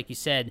because, like you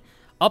said,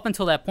 up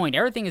until that point,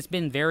 everything has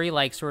been very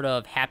like sort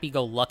of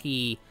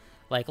happy-go-lucky,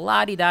 like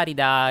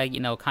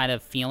la-di-da-di-da, kind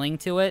of feeling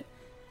to it,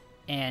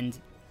 and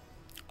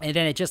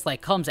then it just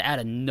like comes out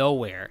of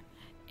nowhere,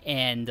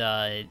 and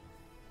it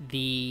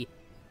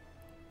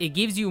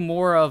gives you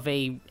more of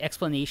a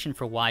explanation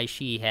for why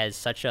she has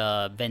such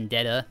a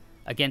vendetta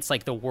against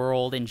like the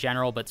world in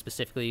general, but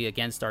specifically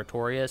against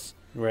Artorias.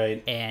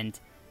 Right. And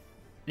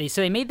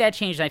they made that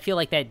change, and I feel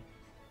like that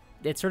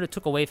it sort of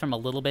took away from a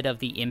little bit of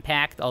the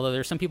impact, although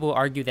there's some people who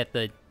argue that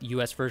the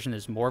US version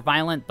is more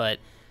violent, but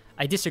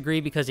I disagree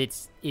because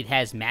it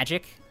has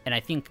magic, and I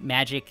think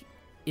magic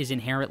is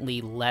inherently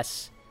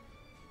less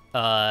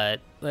of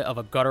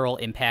a guttural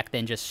impact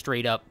than just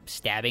straight up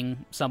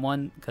stabbing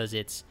someone, because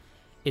it's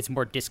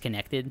more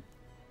disconnected.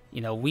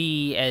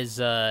 We as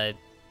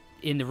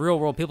in the real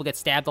world, people get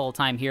stabbed all the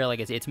time here. Like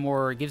it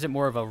gives it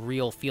more of a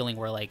real feeling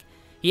where like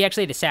he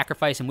actually had to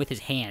sacrifice him with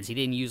his hands. He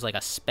didn't use like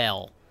a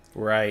spell.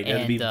 Right,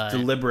 it'd be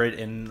deliberate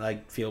and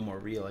like feel more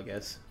real, I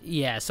guess.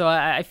 Yeah, so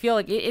I feel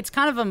like it's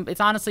kind of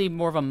it's honestly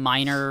more of a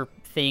minor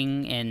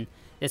thing, and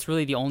it's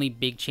really the only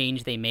big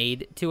change they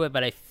made to it.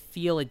 But I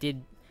feel it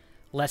did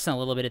lessen a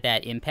little bit of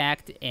that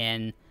impact,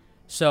 and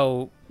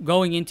so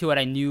going into it,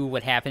 I knew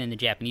what happened in the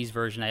Japanese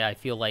version. I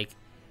feel like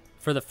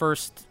for the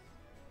first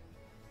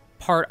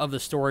part of the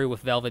story with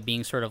Velvet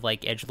being sort of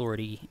like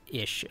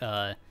edgelordy-ish,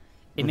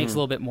 it makes a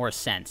little bit more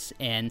sense.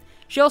 And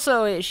she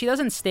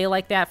doesn't stay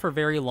like that for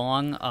very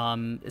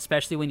long,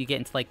 especially when you get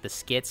into like the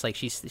skits. Like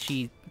she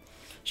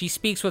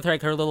speaks with her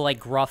little like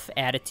gruff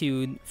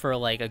attitude for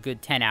like a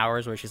good 10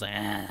 hours where she's like,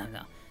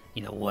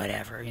 no,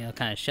 whatever,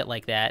 kind of shit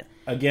like that.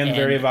 Again,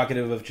 very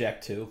evocative of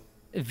Jak 2.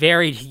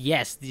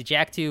 Yes, the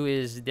Jak 2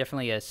 is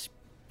definitely a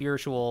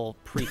spiritual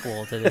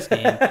prequel to this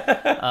game.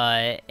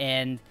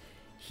 And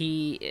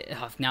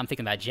now I'm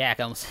thinking about Jak.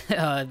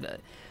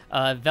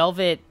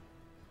 Velvet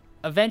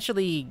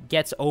eventually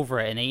gets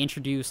over it, and they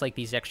introduce like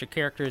these extra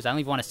characters. I don't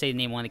even want to say the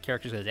name of one of the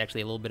characters because it's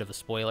actually a little bit of a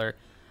spoiler.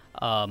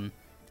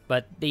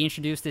 But they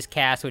introduce this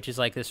cast, which is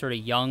like this sort of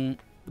young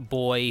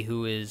boy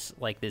who is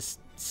like this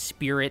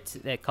spirit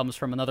that comes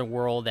from another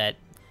world that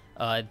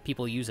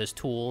people use as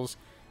tools,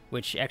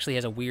 which actually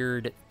has a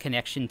weird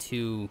connection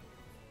to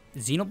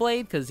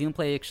Xenoblade, because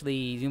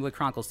Xenoblade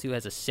Chronicles 2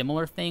 has a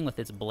similar thing with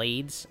its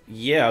blades.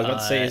 Yeah, I was about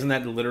to say, isn't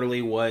that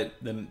literally what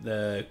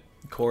the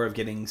core of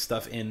getting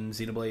stuff in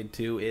Xenoblade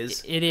 2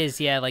 is? It is,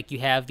 yeah. Like you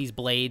have these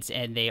blades,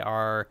 and they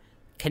are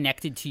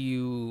connected to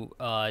you,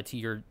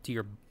 to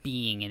your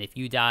being, and if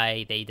you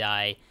die, they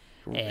die.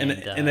 And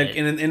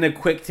in a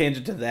quick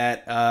tangent to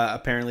that,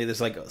 apparently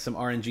there's like some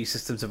RNG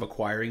systems of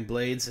acquiring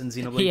blades in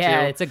Xenoblade 2.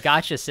 Yeah, it's a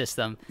gacha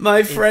system.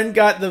 My friend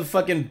got the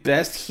fucking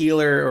best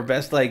healer or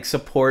best like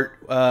support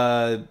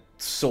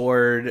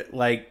sword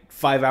like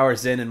 5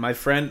 hours in, and my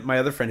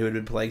other friend who had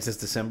been playing since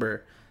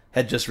December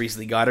had just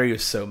recently got her. He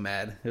was so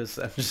mad. I'm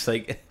just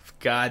like,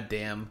 god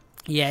damn.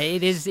 Yeah,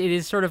 it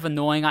is sort of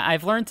annoying.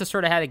 I've learned to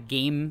sort of how to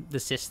game the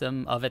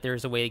system of it.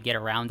 There's a way to get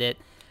around it.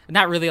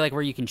 Not really like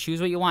where you can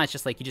choose what you want. It's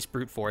just like you just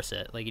brute force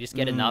it. Like you just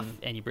get enough,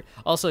 and you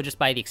also just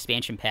buy the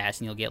expansion pass,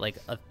 and you'll get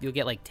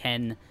like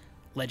 10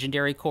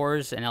 legendary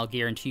cores, and I'll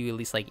guarantee you at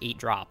least like 8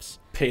 drops.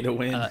 Pay to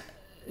win.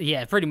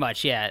 Yeah, pretty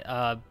much.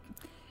 Yeah.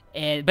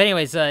 But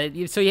anyways, so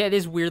yeah, it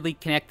is weirdly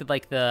connected.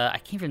 Like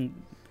I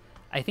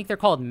think they're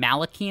called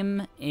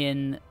Malakim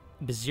in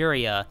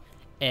Berseria,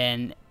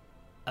 and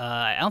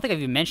I don't think I've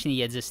even mentioned it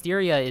yet.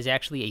 Zestiria is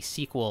actually a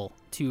sequel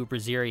to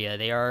Berseria.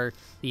 They are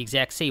the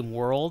exact same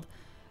world.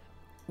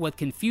 What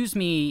confused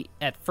me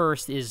at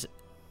first is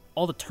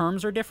all the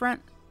terms are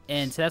different,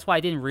 and so that's why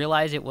I didn't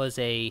realize it was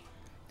a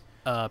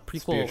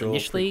prequel Spiritual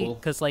initially, prequel.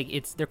 because like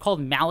they're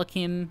called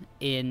Malakim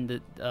in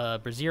the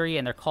Berseria,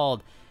 and they're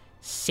called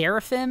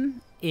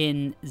Seraphim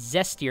in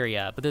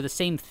Zestiria, but they're the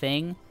same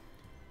thing,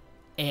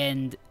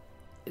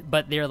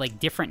 but they're like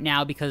different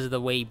now because of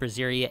the way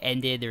Berseria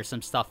ended. There's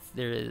some stuff,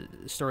 there's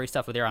story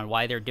stuff with there on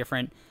why they're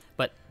different.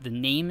 but the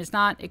name is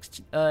not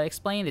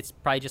explained. It's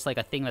probably just like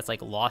a thing that's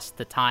like lost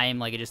to time,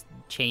 like it just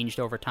changed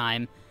over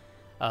time.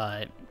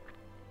 And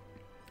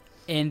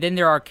then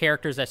there are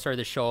characters that started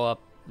to show up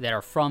that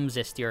are from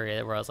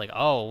Zestiria, where I was like,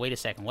 oh, wait a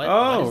second, what?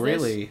 Oh, what is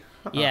really?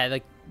 This? Yeah,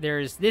 like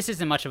this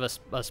isn't much of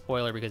a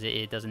spoiler because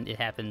it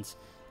happens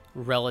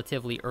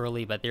relatively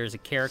early, but there's a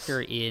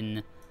character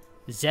in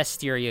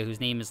Zestiria whose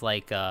name is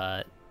like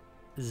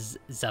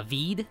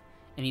Zavid,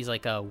 and he's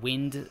like a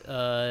wind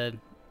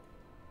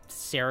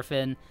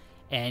seraphim,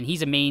 and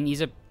he's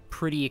a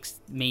pretty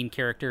main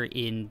character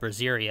in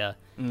Berseria.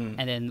 And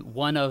then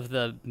one of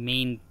the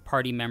main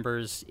party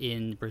members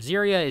in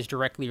Berseria is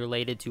directly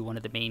related to one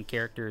of the main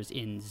characters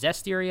in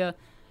Zestiria,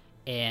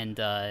 and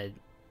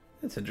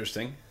that's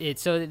interesting.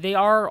 So they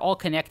are all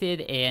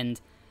connected,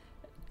 and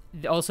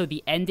also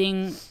the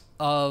ending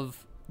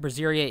of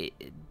Berseria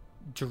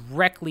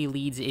directly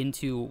leads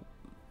into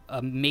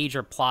a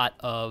major plot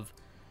of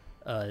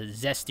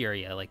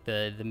Zestiria, like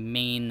the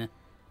main.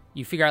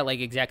 You figure out like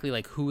exactly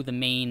like who the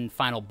main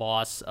final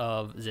boss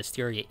of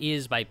Zestiria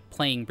is by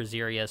playing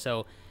Berseria,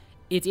 so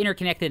it's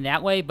interconnected in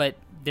that way. But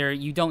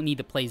you don't need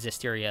to play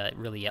Zestiria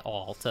really at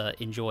all to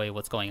enjoy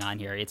what's going on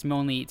here. It's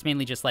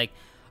mainly just like,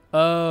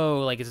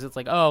 oh, like it's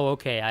like, oh,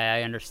 okay,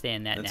 I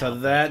understand that. That's now. how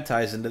that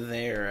ties into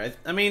there.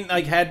 I mean,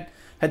 like had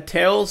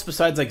Tales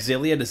besides like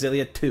Xillia to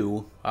Xillia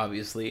 2,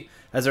 obviously.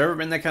 Has there ever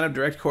been that kind of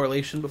direct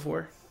correlation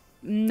before?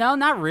 No,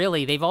 not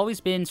really. They've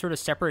always been sort of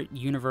separate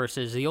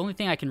universes. The only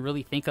thing I can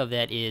really think of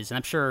that is, and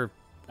I'm sure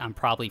I'm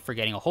probably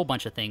forgetting a whole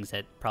bunch of things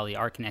that probably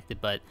are connected,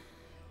 but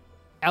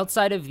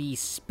outside of the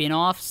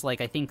spin-offs,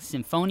 like I think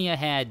Symphonia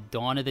had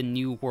Dawn of the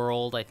New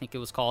World, I think it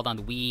was called, on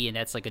the Wii, and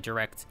that's like a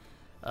direct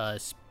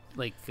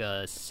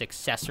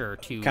successor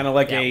to kind of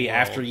like that a world.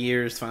 After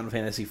Years Final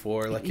Fantasy IV.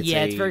 Like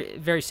it's very,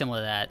 very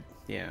similar to that.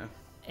 Yeah.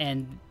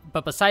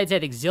 But besides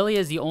that, Xillia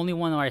is the only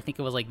one where I think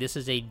it was like, this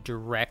is a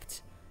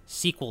direct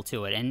sequel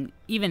to it, and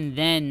even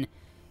then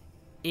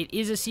it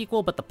is a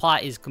sequel, but the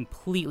plot is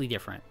completely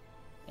different,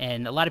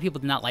 and a lot of people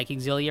did not like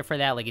Xillia for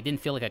that. Like, it didn't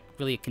feel like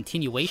really a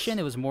continuation.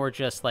 It was more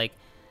just like,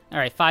 all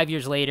right, 5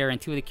 years later and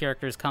two of the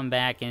characters come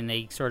back and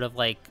they sort of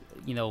like,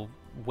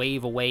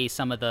 wave away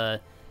some of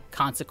the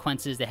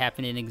consequences that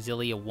happened in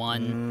Xillia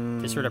 1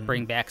 to sort of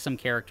bring back some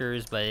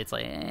characters, but it's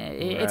like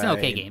it's an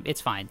okay game.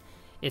 It's fine.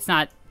 It's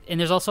not. And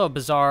there's also a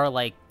bizarre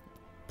like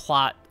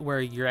plot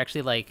where you're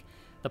actually like,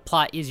 the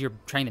plot is you're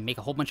trying to make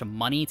a whole bunch of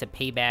money to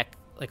pay back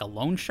like a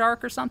loan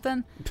shark or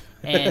something.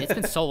 And it's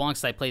been so long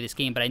since I played this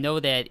game, but I know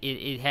that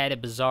it had a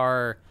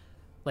bizarre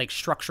like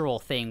structural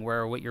thing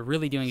where what you're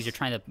really doing is you're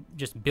trying to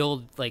just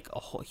build like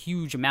a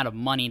huge amount of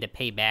money to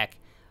pay back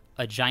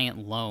a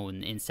giant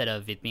loan, instead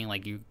of it being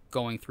like you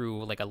going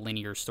through like a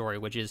linear story,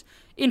 which is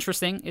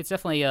interesting. It's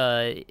definitely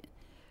an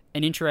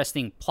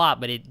interesting plot,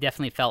 but it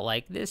definitely felt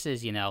like this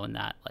is,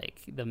 not like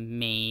the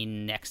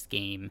main next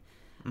game.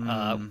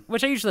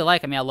 Which I usually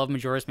like. I mean, I love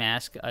Majora's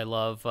Mask. I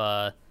love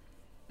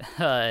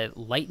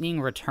Lightning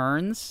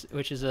Returns,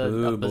 which is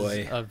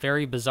a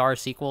very bizarre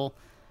sequel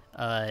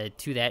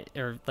to that,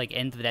 or like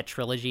end of that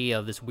trilogy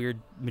of this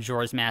weird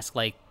Majora's Mask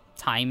like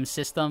time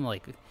system.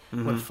 Like,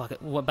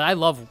 but I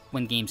love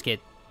when games get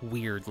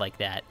weird like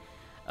that.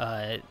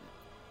 But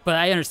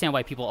I understand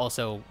why people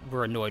also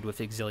were annoyed with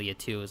Xillia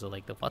 2. Is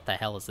like, what the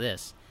hell is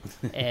this?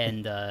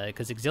 And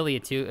because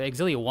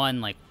Xillia 1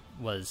 like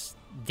was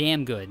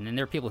damn good, and then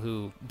there are people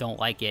who don't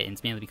like it, and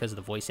it's mainly because of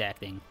the voice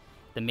acting.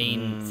 The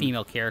main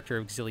female character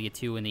of Xillia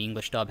 2 in the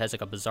English dub has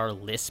like a bizarre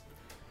lisp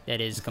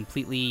that is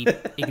completely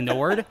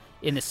ignored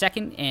in the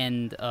second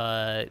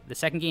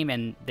game,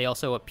 and they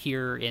also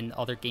appear in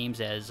other games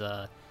as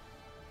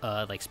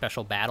like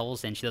special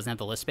battles, and she doesn't have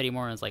the lisp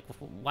anymore. And it's like,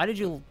 why'd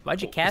you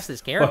cast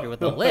this character with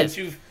the lisp?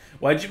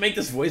 Why'd you make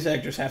this voice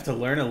actress have to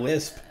learn a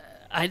lisp?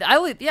 I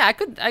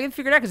could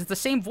figure it out because it's the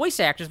same voice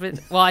actors, but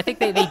I think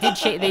they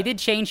did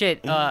change it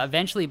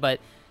eventually,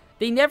 but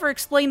they never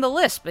explained the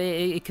lisp.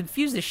 It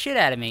confused the shit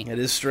out of me. It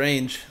is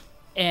strange.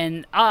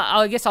 And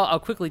I guess I'll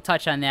quickly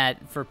touch on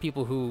that for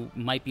people who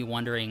might be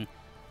wondering.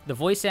 The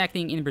voice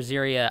acting in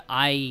Berseria,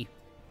 I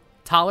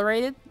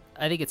tolerated.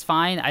 I think it's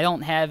fine. I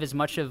don't have as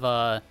much of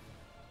a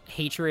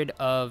hatred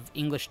of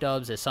English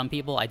dubs as some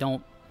people. I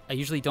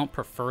usually don't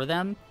prefer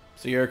them.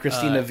 So you're a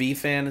Christina V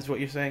fan, is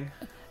what you're saying?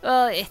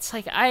 It's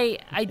like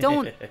I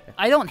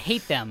don't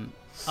hate them.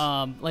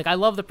 Like, I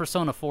love the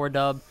Persona 4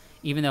 dub,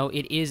 even though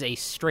it is a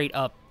straight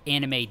up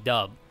anime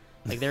dub.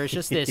 Like, there's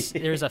just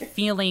there's a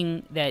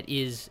feeling that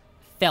is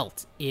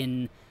felt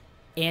in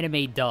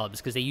anime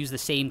dubs because they use the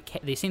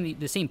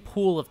same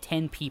pool of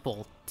 10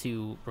 people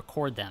to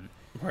record them.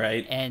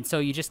 Right. And so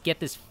you just get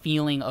this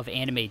feeling of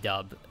anime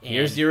dub. And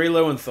here's Yuri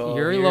Lowenthal.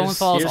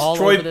 Lowenthal's all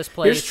over this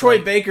place. Here's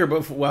Troy Baker,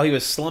 but while he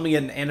was slumming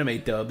it in anime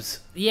dubs.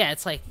 Yeah,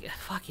 it's like,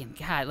 fucking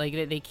God. Like,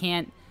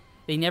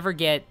 they never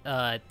get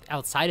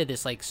outside of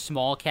this, like,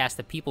 small cast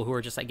of people who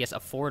are just, I guess,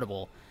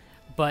 affordable.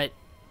 But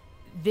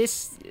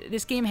this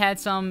game had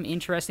some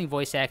interesting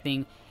voice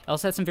acting. It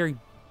also had some very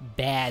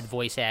bad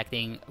voice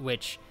acting,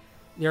 which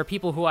there are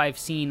people who I've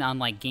seen on,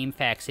 like,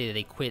 GameFAQs say that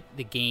they quit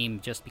the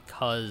game just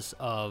because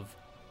of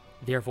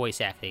their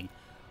voice acting,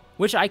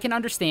 which I can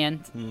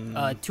understand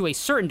to a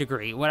certain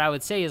degree. What I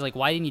would say is, like,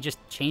 why didn't you just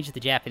change it to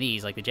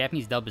Japanese? Like, the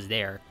Japanese dub is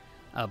there.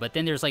 But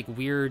then there's, like,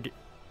 weird,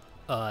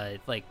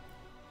 like,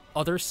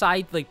 other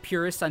side, like,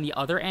 purists on the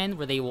other end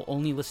where they will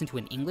only listen to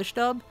an English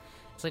dub.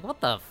 It's like,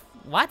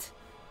 what?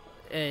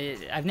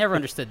 I've never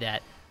understood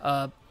that.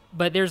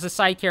 But there's a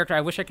side character.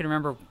 I wish I could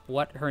remember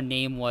what her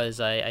name was.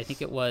 I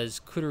think it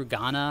was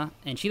Kurugana,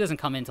 and she doesn't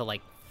come into,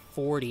 like,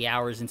 40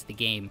 hours into the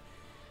game.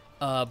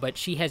 But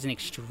she has an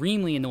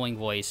extremely annoying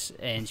voice,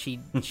 and she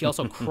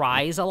also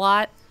cries a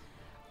lot.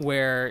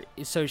 Because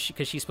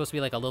she's supposed to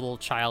be like a little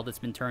child that's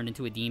been turned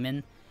into a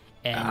demon,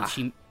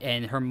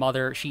 and her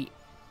mother she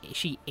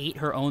ate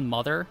her own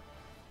mother.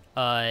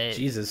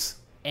 Jesus.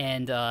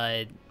 And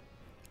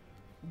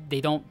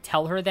they don't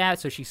tell her that,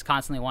 so she's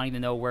constantly wanting to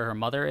know where her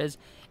mother is,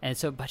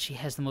 but she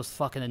has the most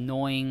fucking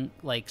annoying,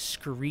 like,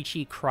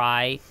 screechy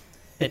cry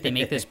that they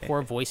make this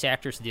poor voice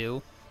actress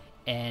do.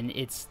 And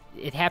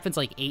it happens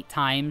like 8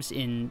 times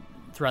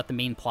throughout the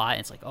main plot. And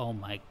it's like, oh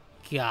my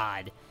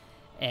god.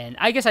 And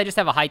I guess I just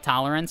have a high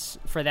tolerance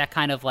for that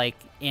kind of, like,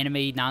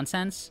 anime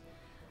nonsense.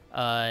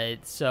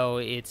 So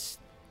it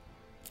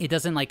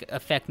doesn't, like,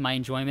 affect my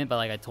enjoyment, but,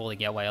 like, I totally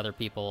get why other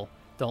people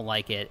don't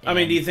like it. I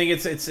mean, do you think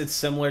it's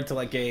similar to,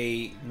 like,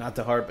 not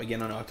to harp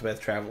again on Octopath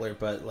Traveler,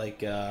 but like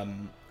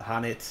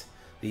Hanit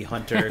the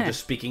hunter just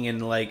speaking in,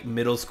 like,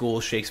 middle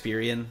school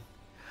Shakespearean?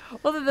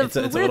 Well,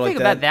 the weird thing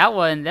about that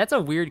one, that's a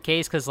weird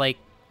case, because, like,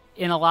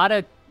 in a lot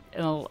of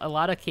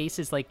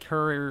cases, like,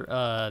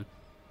 the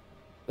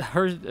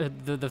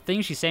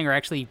things she's saying are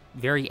actually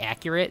very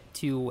accurate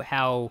to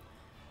how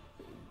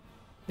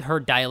her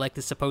dialect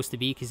is supposed to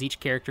be, because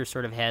each character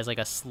sort of has, like,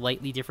 a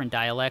slightly different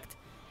dialect,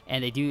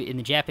 and they do in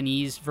the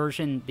Japanese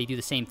version they do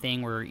the same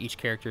thing where each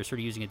character is sort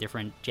of using a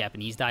different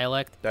Japanese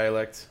dialect.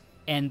 But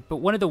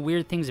one of the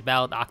weird things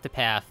about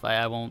Octopath,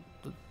 I won't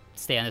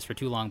stay on this for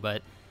too long,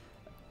 but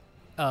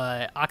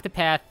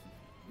Octopath,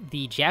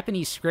 the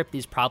Japanese script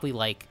is probably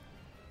like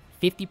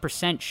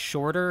 50%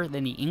 shorter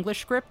than the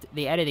English script.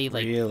 They added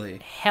a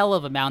hell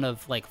of amount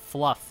of, like,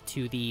 fluff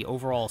to the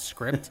overall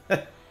script.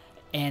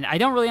 And I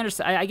don't really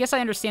understand. I guess I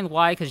understand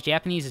why, because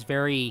Japanese is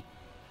very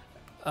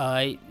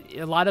a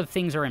lot of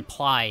things are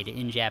implied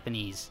in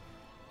Japanese.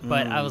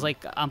 But I was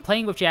like, I'm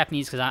playing with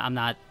Japanese because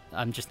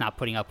I'm just not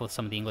putting up with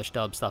some of the English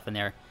dub stuff in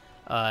there.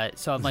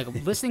 So I'm, like,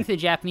 listening to the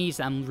Japanese,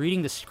 I'm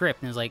reading the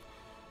script, and it's like,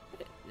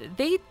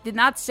 they did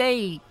not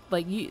say,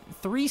 like,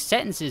 3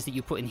 sentences that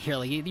you put in here.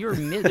 Like,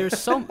 there's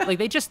so, like,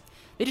 they just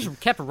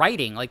kept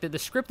writing. Like, the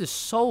script is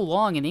so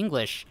long in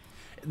English.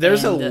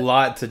 There's a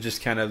lot to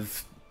just kind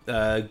of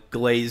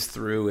glaze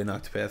through in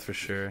Octopath, for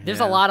sure.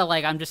 There's a lot of,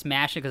 like, I'm just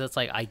mashing because it's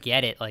like, I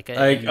get it.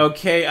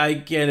 Okay, I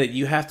get it.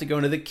 You have to go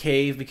into the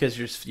cave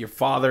because your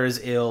father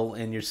is ill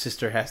and your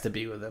sister has to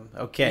be with him.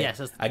 Okay,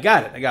 yes, I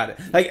got it.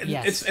 Like,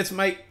 yes. It's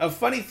a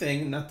funny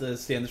thing, not to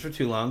stay on this for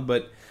too long,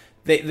 but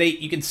They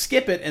you can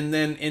skip it, and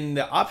then in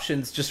the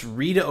options just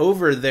read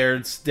over their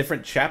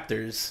different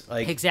chapters.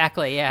 Like,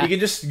 exactly, yeah. You can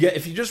just get,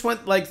 if you just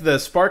want, like, the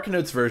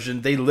SparkNotes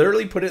version, they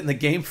literally put it in the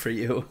game for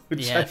you.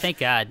 Yeah, thank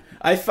God.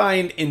 I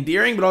find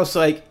endearing, but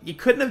also, like, you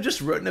couldn't have just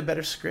written a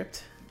better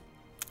script.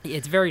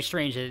 It's very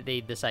strange that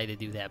they decided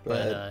to do that,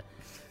 but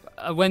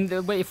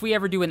if we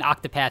ever do an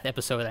Octopath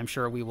episode, I'm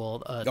sure we will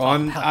talk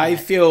about that. I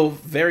feel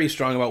very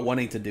strong about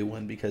wanting to do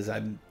one because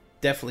I'm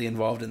definitely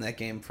involved in that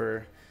game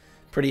for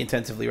pretty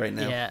intensively right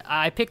now. Yeah,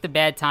 I picked a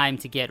bad time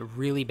to get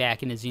really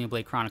back into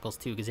Xenoblade Chronicles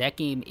 2, because that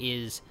game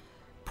is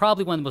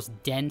probably one of the most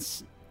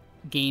dense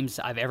games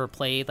I've ever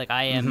played. Like,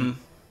 I am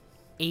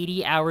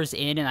 80 hours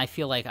in, and I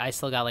feel like I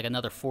still got, like,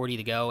 another 40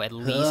 to go at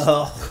least.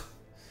 Oh.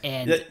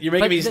 And you're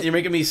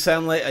making me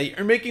sound like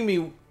you're making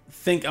me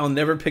think I'll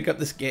never pick up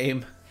this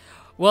game.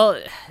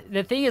 Well,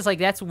 the thing is, like,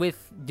 that's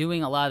with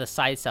doing a lot of the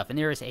side stuff, and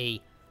there is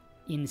a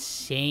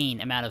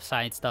insane amount of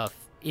side stuff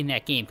in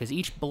that game, because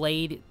each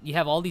blade, you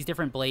have all these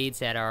different blades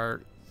that are,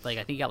 like,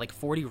 I think you got like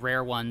 40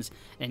 rare ones,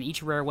 and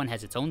each rare one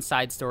has its own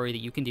side story that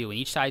you can do, and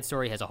each side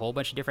story has a whole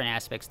bunch of different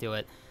aspects to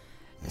it.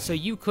 So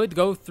you could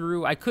go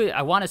through,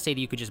 I want to say that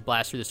you could just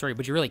blast through the story,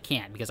 but you really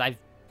can't, because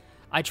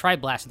I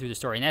tried blasting through the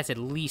story, and that's at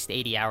least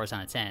 80 hours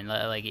on its end.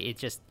 Like,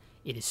 it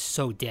is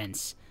so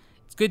dense.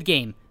 It's a good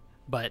game,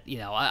 but, you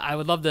know, I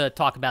would love to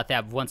talk about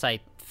that once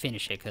I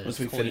finish it. Once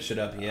we finish it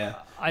up, yeah.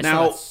 I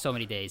still have so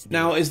many days.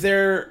 Now, is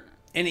there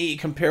any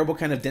comparable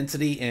kind of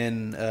density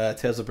in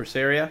Tales of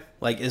Berseria?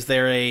 Like, is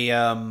there a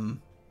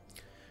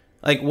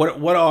like,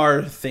 what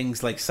are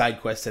things like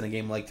side quests in a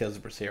game like Tales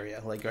of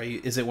Berseria? Like,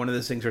 is it one of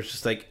those things where it's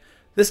just like,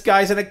 this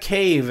guy's in a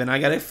cave and I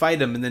gotta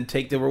fight him and then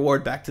take the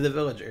reward back to the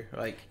villager?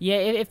 Like, yeah,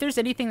 if there's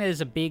anything that is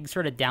a big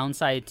sort of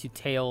downside to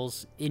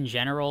Tales in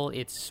general,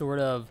 it's sort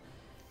of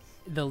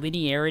the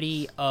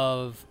linearity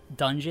of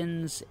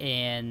dungeons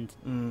and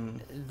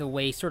the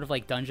way sort of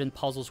like dungeon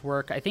puzzles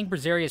work. I think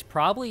Berseria is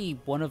probably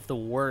one of the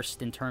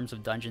worst in terms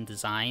of dungeon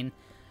design.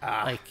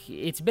 Like,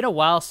 it's been a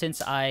while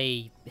since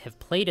I have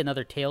played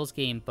another Tales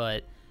game,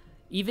 but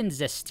even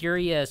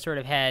Zestiria sort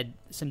of had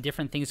some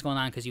different things going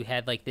on, because you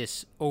had, like,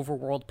 this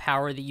overworld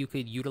power that you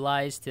could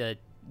utilize to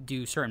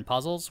do certain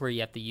puzzles where you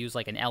have to use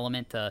like an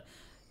element to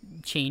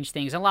change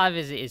things. A lot of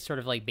it is sort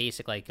of like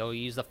basic, like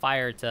use the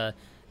fire to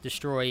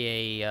destroy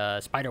a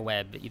spider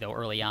web,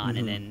 early on,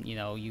 and then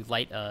you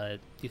light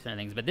do certain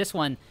things. But this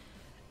one,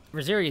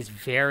 Rosaria is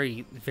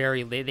very,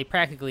 very. They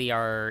practically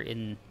are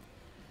in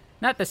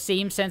not the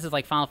same sense as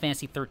like Final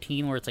Fantasy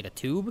 13, where it's like a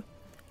tube,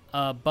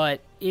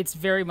 but it's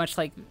very much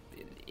like.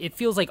 It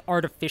feels like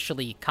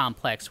artificially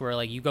complex, where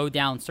like you go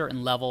down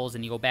certain levels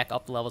and you go back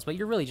up the levels, but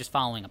you're really just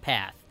following a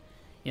path.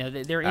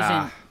 There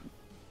isn't.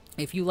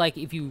 If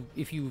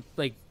you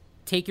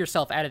take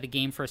yourself out of the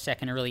game for a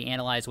second and really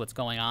analyze what's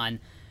going on,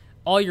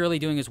 all you're really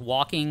doing is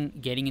walking,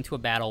 getting into a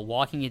battle,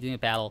 walking into a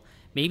battle.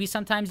 Maybe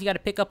sometimes you got to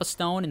pick up a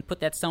stone and put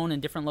that stone in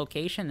a different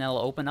location. And that'll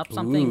open up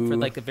something for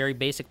like a very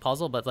basic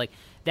puzzle, but like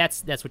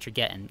that's what you're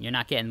getting. You're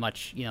not getting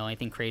much,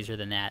 anything crazier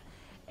than that.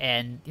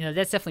 And,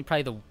 that's definitely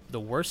probably the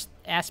worst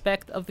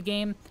aspect of the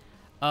game.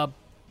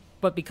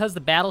 But because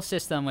the battle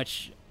system,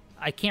 which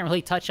I can't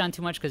really touch on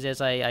too much because, as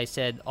I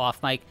said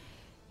off mic,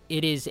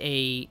 it is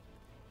a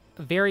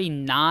very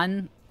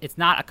it's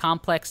not a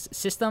complex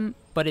system,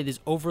 but it is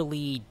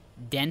overly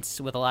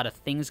dense with a lot of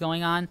things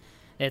going on.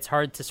 It's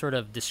hard to sort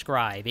of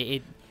describe.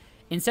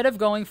 Instead of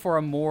going for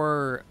a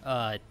more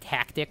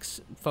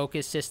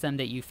tactics-focused system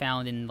that you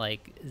found in,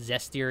 like,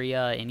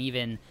 Zestiria and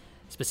even...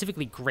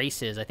 specifically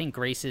Graces. I think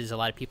Graces a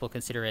lot of people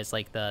consider as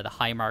like the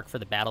high mark for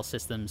the battle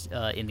systems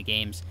in the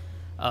games.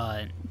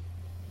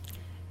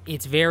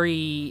 It's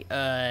very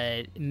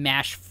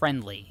mash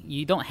friendly.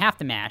 You don't have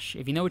to mash.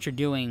 If you know what you're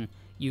doing,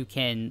 you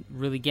can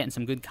really get in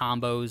some good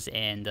combos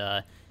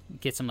and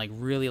get some like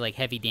really like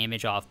heavy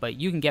damage off. But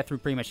you can get through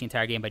pretty much the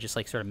entire game by just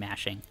like sort of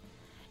mashing.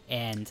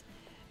 And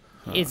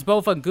it's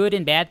both a good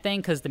and bad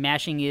thing because the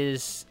mashing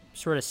is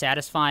sort of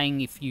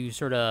satisfying if you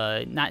sort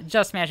of not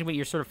just mashing, but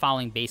you're sort of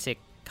following basic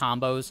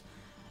combos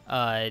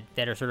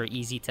that are sort of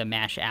easy to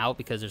mash out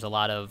because there's a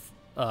lot of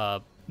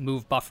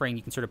move buffering.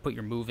 You can sort of put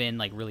your move in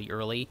like really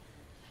early,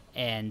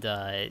 and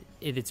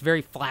it's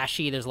very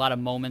flashy. There's a lot of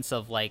moments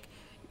of like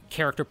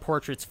character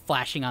portraits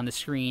flashing on the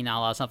screen, a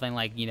la something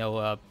like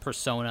a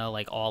Persona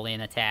like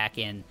all-in attack,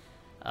 and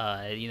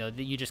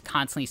you're just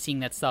constantly seeing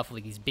that stuff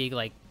like these big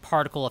like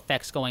particle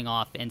effects going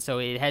off, and so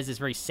it has this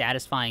very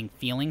satisfying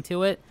feeling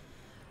to it.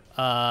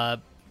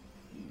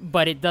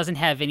 But it doesn't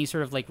have any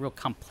sort of like real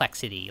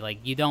complexity. Like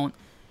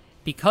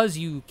because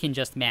you can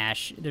just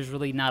mash, there's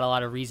really not a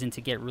lot of reason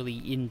to get really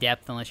in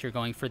depth unless you're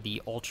going for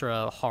the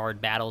ultra hard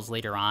battles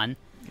later on.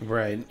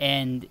 Right.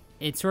 And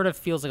it sort of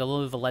feels like a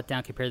little bit of a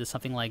letdown compared to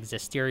something like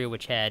Zestiria,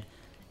 which had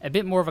a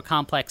bit more of a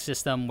complex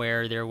system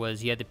where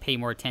you had to pay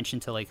more attention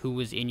to like who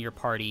was in your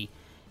party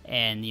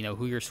and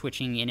who you're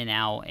switching in and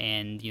out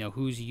and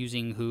who's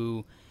using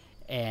who,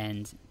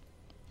 and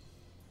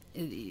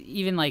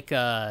even like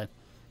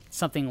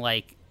something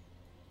like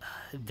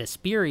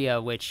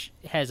Vesperia, which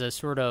has a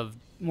sort of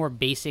more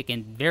basic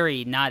and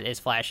very not as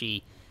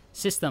flashy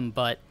system,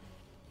 but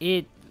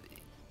it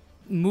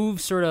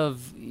moves sort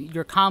of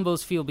your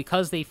combos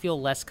because they feel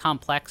less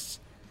complex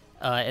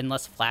and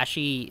less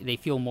flashy. They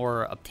feel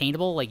more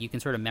obtainable. Like you can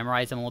sort of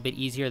memorize them a little bit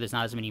easier. There's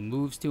not as many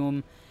moves to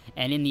them,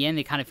 and in the end,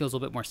 it kind of feels a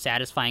little bit more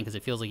satisfying because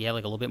it feels like you have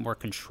like a little bit more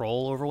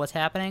control over what's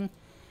happening.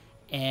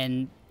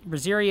 And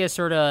Rosaria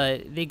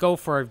they go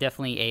for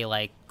definitely a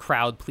like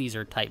crowd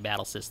pleaser type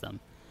battle system.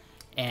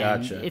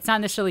 And Gotcha. It's not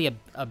necessarily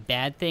a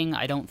bad thing,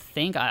 I don't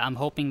think. I'm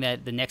hoping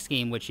that the next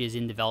game, which is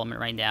in development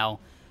right now,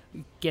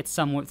 gets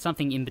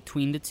something in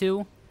between the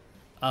two.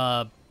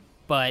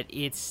 But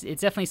it's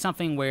definitely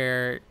something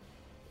where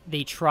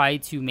they try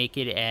to make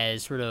it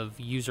as sort of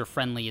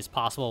user-friendly as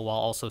possible while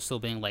also still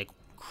being like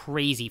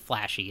crazy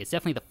flashy. It's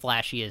definitely the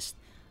flashiest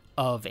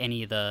of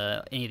any of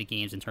the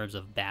games in terms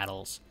of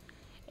battles.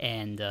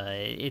 And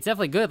it's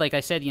definitely good. Like I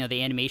said,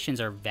 the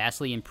animations are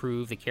vastly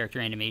improved. The character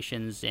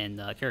animations and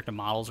character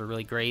models are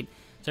really great.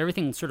 So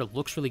everything sort of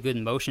looks really good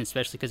in motion,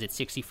 especially because it's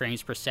 60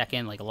 frames per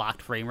second, like a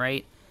locked frame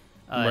rate.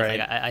 Right.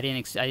 Like I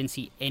didn't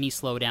see any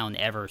slowdown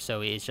ever,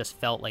 so it just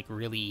felt like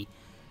really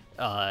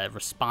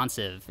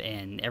responsive,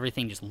 and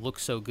everything just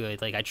looks so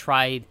good. Like I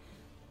tried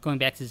going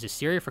back to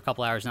Zestiria for a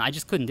couple hours, and I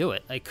just couldn't do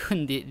it. I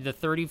couldn't. The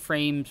 30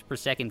 frames per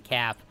second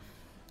cap.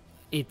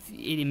 It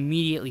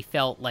immediately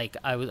felt like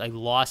I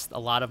lost a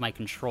lot of my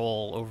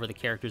control over the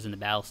characters in the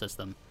battle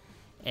system.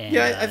 And,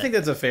 yeah, I think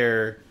that's a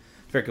fair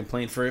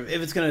complaint for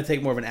if it's going to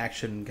take more of an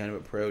action kind of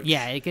approach.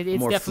 Yeah, it's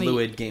more definitely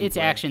fluid gameplay. It's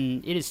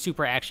action. It is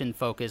super action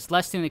focused,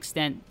 less to an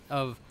extent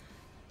of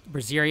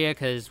Berseria,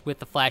 because with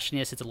the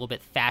flashiness, it's a little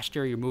bit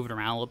faster. You're moving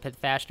around a little bit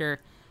faster,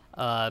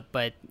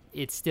 but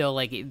it's still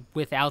like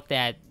without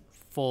that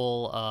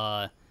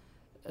full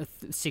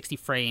 60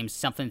 frames,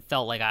 something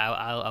felt like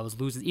I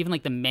was losing. Even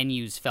like the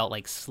menus felt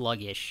like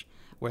sluggish,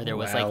 where there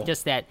was like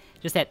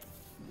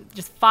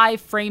just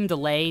 5 frame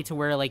delay to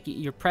where like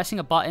you're pressing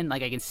a button,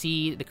 like I can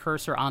see the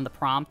cursor on the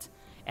prompt,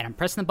 and I'm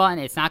pressing the button,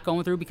 it's not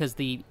going through because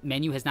the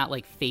menu has not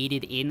like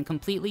faded in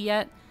completely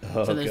yet.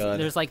 So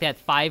there's like that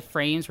 5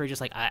 frames where you're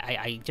just like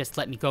I just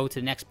let me go to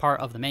the next part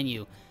of the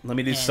menu. Let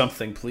me do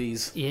something,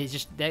 please. Yeah, it's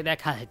just that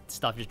kind of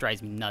stuff just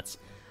drives me nuts.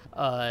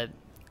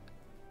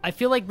 I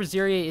feel like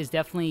Berseria is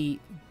definitely,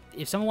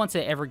 if someone wants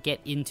to ever get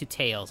into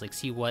Tales, like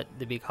see what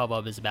the big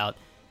hubbub is about,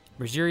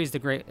 Berseria is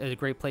a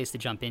great place to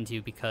jump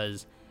into,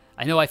 because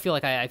I feel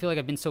like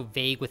I've been so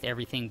vague with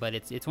everything, but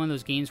it's one of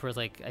those games where it's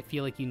like I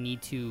feel like you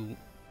need to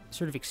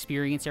sort of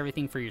experience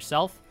everything for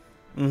yourself,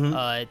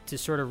 to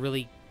sort of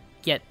really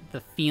get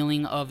the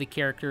feeling of the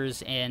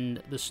characters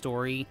and the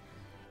story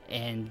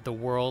and the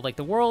world. Like,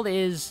 the world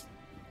is,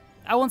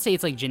 I won't say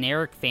it's like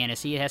generic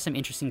fantasy. It has some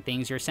interesting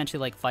things. You're essentially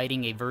like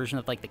fighting a version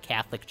of like the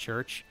Catholic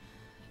Church.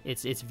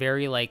 It's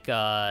very like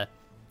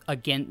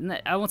again,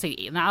 I won't say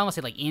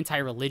like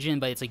anti-religion,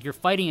 but it's like you're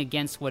fighting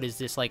against what is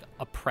this like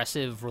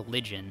oppressive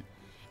religion,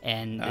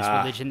 and this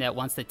religion that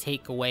wants to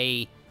take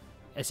away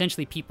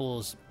essentially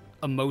people's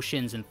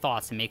emotions and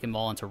thoughts and make them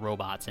all into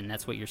robots, and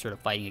that's what you're sort of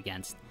fighting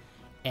against.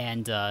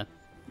 And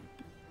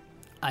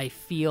I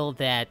feel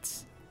that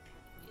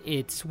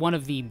it's one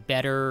of the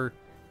better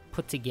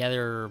put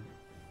together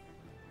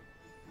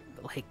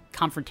like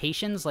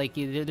confrontations. Like,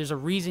 there's a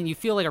reason, you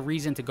feel like a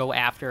reason to go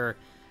after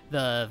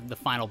the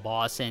final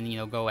boss,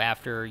 and go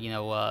after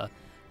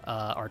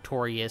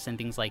Artorias and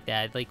things like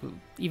that. Like,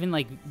 even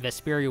like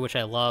Vesperia, which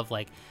I love,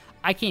 like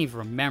I can't even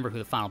remember who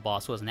the final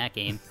boss was in that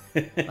game.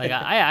 Like,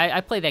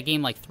 I played that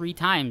game like 3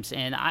 times,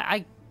 and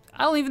I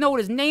don't even know what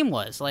his name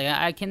was. Like,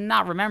 I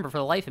cannot remember for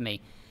the life of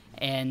me.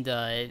 And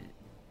a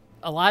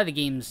lot of the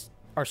games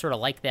are sort of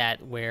like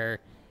that, where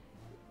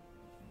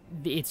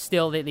it's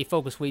still they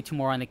focus way too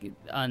more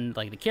on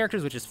like the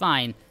characters, which is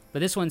fine, but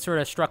this one sort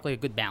of struck like a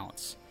good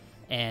balance,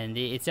 and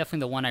it's definitely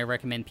the one I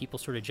recommend people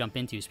sort of jump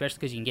into, especially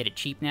because you can get it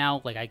cheap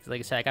now. Like I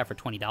said, I got it for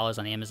 $20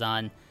 on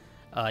Amazon.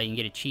 You can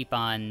get it cheap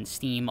on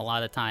Steam a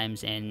lot of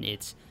times, and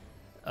it's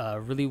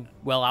really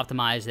well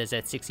optimized as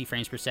at 60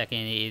 frames per second.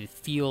 It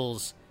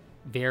feels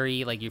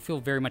very like you feel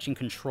very much in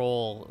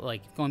control.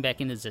 Like, going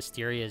back into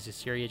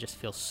Zestiria just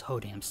feels so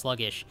damn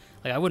sluggish.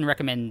 Like, I wouldn't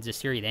recommend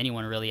Zestiria to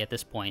anyone really at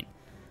this point.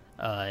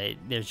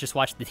 There's just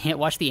watch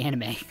the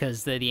anime,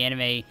 because the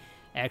anime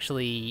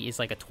actually is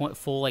like a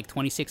full like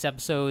 26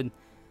 episode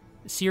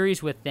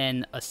series with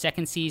then a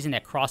second season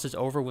that crosses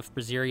over with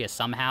Berseria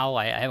somehow.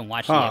 I haven't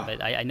watched it yet,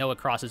 but I know it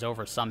crosses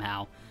over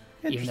somehow,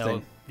 even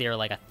though they're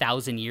like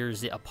 1,000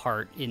 years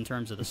apart in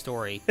terms of the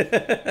story.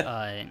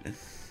 But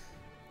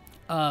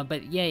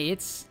yeah,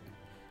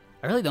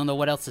 I really don't know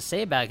what else to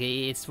say about it.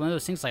 It's one of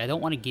those things, like, I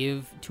don't want to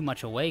give too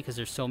much away, because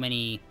there's so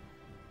many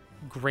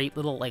great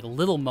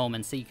little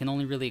moments that you can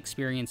only really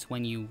experience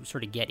when you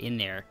sort of get in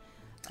there.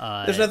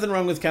 There's nothing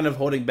wrong with kind of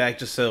holding back,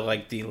 just so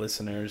like the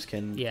listeners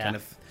can kind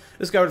of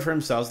discover it for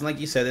themselves. And like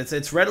you said,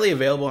 it's readily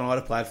available on a lot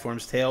of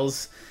platforms.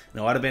 Tales and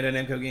a lot of Bandai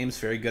Namco games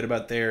very good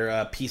about their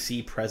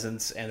PC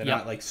presence, and they're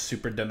not like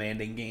super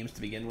demanding games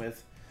to begin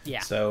with.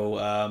 Yeah.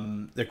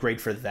 So they're great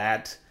for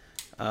that.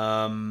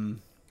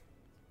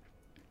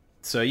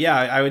 So yeah,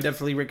 I would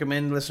definitely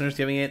recommend listeners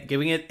giving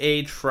it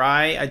a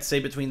try. I'd say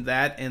between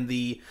that and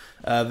the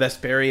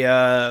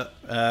Vesperia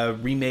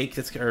remake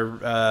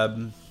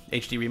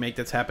HD remake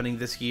that's happening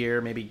this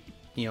year, maybe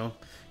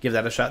give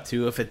that a shot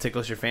too if it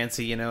tickles your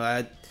fancy.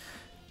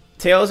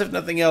 Tales, if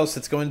nothing else,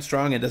 it's going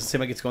strong. It doesn't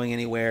seem like it's going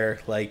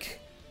anywhere.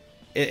 Like,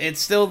 it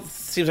still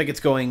seems like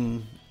it's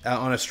going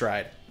on a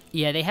stride.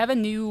 Yeah, they have a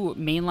new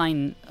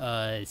mainline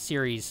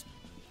series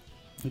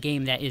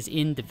game that is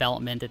in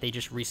development that they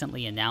just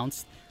recently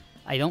announced.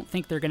 I don't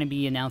think they're going to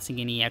be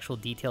announcing any actual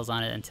details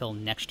on it until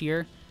next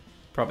year.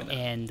 Probably not.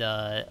 And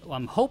what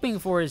I'm hoping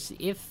for is,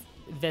 if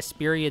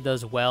Vesperia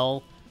does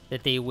well,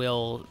 that they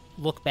will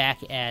look back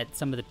at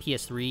some of the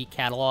PS3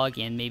 catalog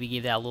and maybe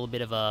give that a little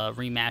bit of a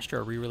remaster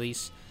or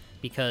re-release,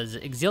 because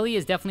Exilia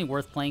is definitely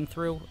worth playing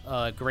through.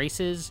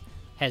 Graces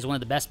has one of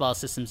the best battle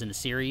systems in the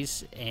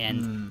series,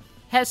 and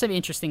has some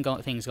interesting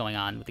things going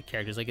on with the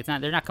characters. Like,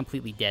 they're not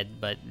completely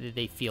dead, but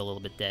they feel a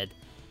little bit dead.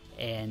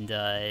 And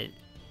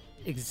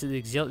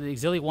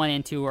Exilia 1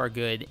 and 2 are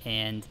good,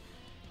 and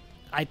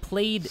I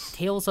played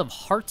Tales of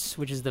Hearts,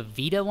 which is the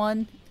Vita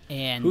one,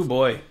 and oh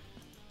boy,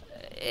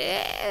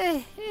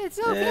 it's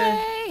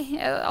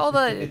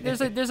okay.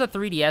 There's a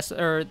 3DS,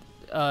 or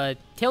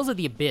Tales of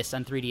the Abyss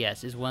on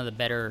 3DS is one of the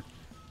better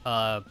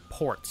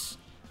ports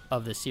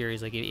of the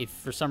series. Like, if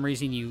for some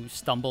reason you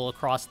stumble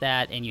across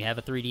that and you have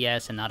a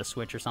 3DS and not a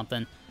Switch or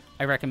something,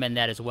 I recommend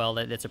that as well.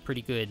 That's a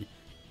pretty good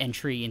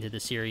entry into the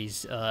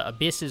series.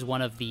 Abyss is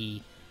one of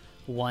the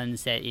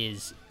ones that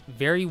is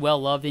very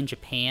well loved in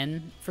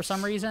Japan for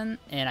some reason,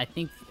 and I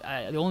think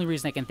the only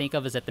reason I can think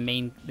of is that the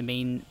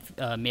main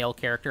male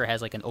character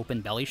has like an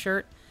open belly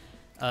shirt.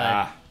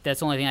 That's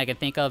the only thing I can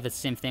think of. It's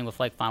the same thing with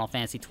like Final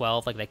Fantasy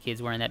 12, like that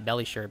kid's wearing that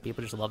belly shirt.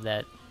 People just love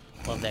that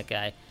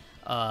guy.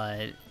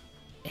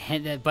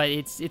 But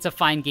it's a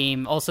fine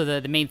game. Also,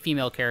 the main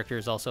female character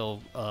is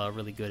also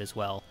really good as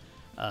well.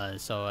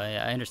 So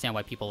I understand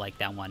why people like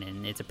that one,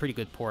 and it's a pretty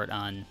good port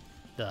on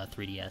the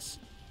 3DS.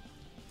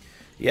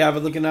 Yeah, I've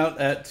been looking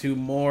out to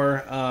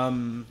more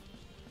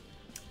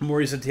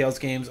recent Tales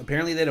games.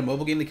 Apparently, they had a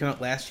mobile game that came out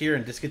last year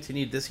and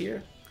discontinued this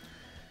year.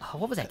 Oh,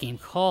 what was that game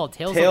called?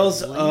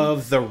 Tales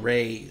of the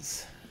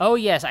Rays. Oh,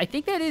 yes. I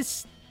think that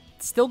is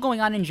still going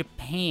on in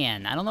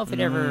Japan. I don't know if it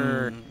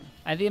ever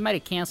I think they might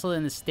have canceled it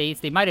in the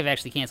States. They might have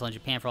actually canceled in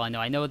Japan for all I know.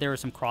 I know there were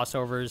some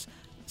crossovers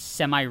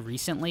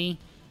semi-recently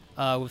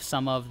with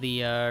some of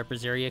the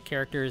Berseria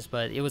characters,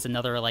 but it was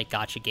another like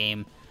gacha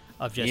game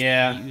of just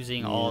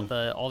using all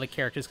the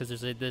characters,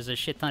 because there's a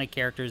shit ton of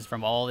characters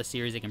from all the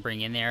series they can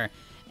bring in there,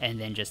 and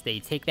then just they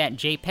take that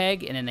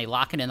JPEG and then they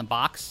lock it in a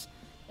box,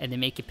 and they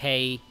make you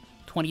pay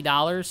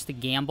 $20 to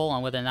gamble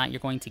on whether or not you're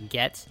going to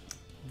get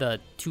the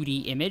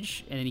 2D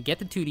image, and then you get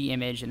the 2D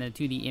image, and then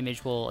the 2D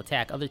image will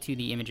attack other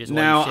 2D images.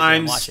 Now,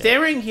 I'm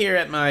staring here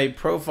at my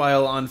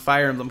profile on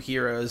Fire Emblem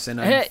Heroes,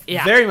 and I'm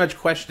very much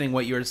questioning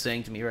what you're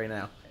saying to me right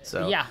now.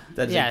 So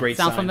that's a great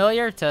sound sign.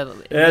 Familiar to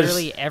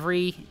literally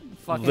every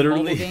fucking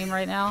mobile game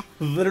right now?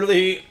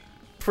 Literally,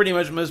 pretty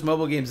much most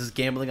mobile games is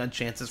gambling on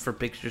chances for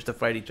pictures to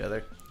fight each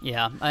other.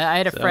 Yeah, I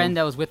had a friend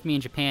that was with me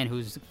in Japan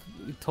who's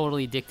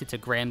totally addicted to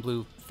Grand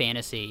Blue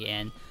Fantasy,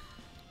 and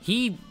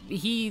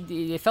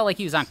it felt like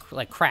he was on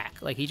like crack.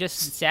 Like he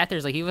just sat there,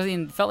 like he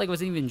felt like he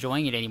wasn't even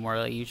enjoying it anymore.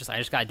 Like I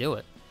just gotta do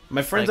it.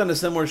 My friend's on a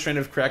similar strain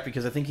of crack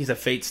because I think he's a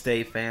Fate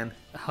Stay fan.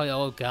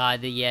 Oh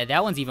god, yeah,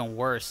 that one's even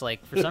worse.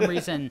 Like for some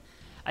reason,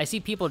 I see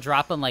people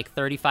dropping like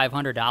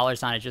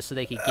 $3,500 on it just so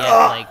they could get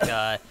like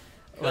the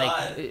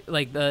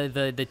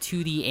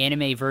 2D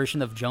anime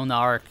version of Joan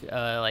d'Arc.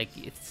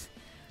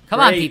 Come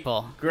on,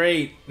 people.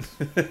 Great.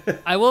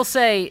 I will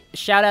say,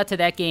 shout out to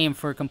that game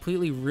for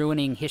completely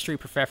ruining history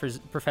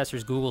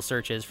professors' Google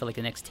searches for like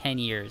the next 10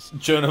 years.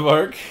 Joan of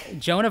Arc.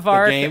 Joan of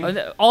Arc.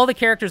 All the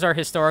characters are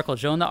historical.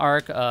 Joan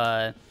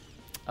of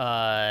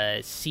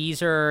Arc,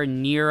 Caesar,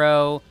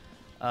 Nero,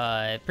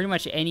 pretty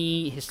much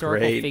any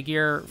historical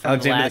figure from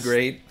Alexander the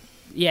Great.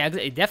 Yeah,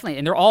 definitely.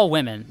 And they're all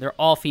women. They're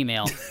all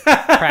female,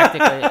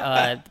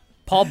 practically.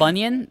 Paul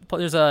Bunyan.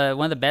 There's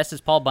one of the best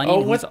is Paul Bunyan.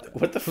 Oh,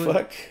 what the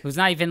fuck? Who's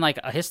not even like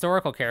a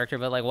historical character,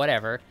 but like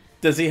whatever.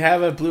 Does he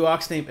have a blue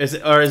ox name? Is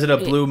it a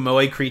blue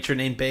moe creature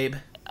named Babe?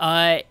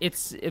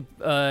 It's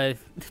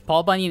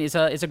Paul Bunyan is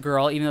a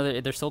girl, even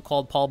though they're still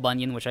called Paul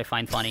Bunyan, which I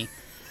find funny.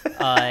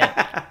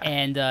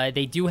 And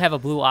they do have a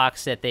blue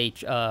ox that they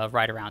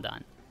ride around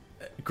on.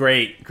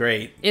 Great.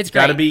 It's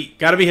great.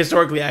 Gotta be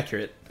historically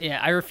accurate.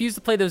 Yeah, I refuse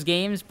to play those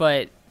games,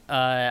 but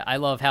I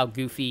love how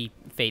goofy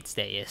Fate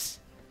Stay is.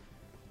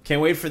 Can't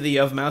wait for the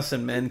of Mouse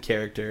and Men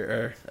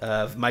character, or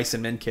of Mice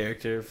and Men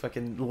character.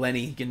 Fucking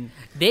Lenny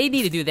They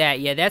need to do that.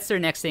 Yeah, that's their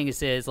next thing.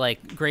 Is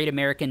like great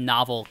American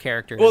novel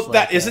characters. Well,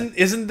 that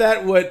isn't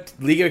that what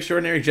League of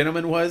Extraordinary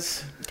Gentlemen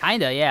was?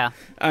 Kinda, yeah.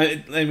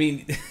 I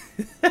mean,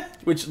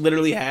 which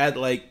literally had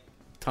like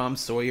Tom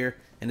Sawyer,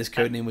 and his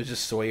code name was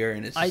just Sawyer,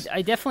 and it's.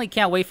 I definitely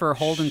can't wait for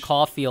Holden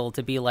Caulfield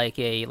to be like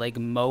a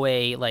moe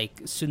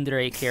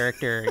tsundere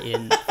character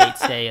in Fate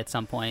Stay at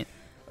some point.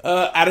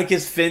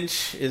 Atticus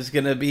Finch is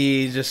gonna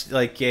be just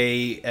like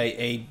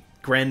a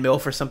grand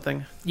MILF or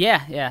something. Yeah,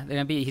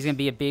 he's gonna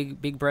be a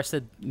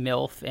big-breasted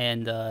MILF,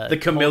 and the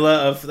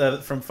Camilla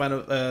from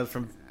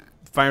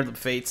Fire Emblem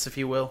Fates, if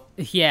you will.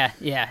 Yeah,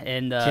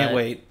 and can't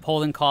wait.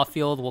 Holden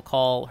Caulfield will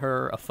call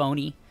her a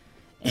phony,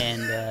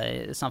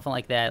 and something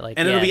like that. Like,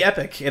 and it'll be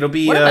epic. It'll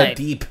be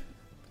deep.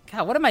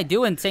 God, what am I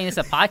doing saying this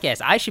a podcast?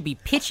 I should be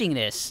pitching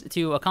this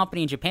to a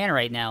company in Japan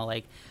right now,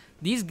 like.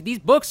 These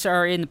books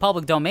are in the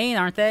public domain,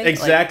 aren't they?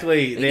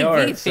 Exactly, they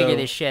are. They can figure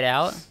this shit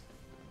out.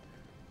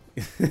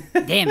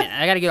 Damn it!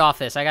 I gotta get off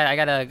this. I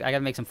gotta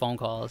make some phone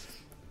calls.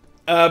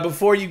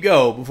 Before you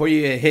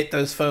hit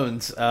those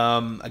phones,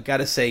 I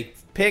gotta say,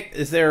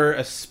 is there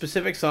a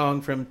specific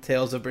song from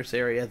Tales of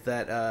Berseria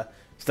that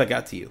stuck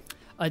out to you?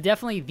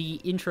 Definitely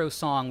the intro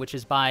song, which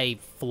is by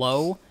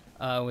Flow,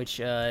 which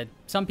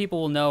some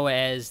people will know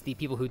as the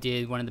people who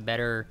did one of the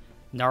better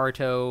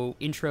Naruto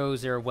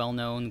intros. They're a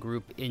well-known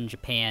group in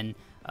Japan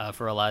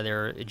for a lot of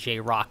their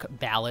J-rock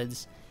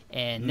ballads,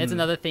 and that's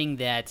another thing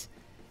that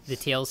the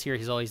Tales here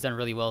has always done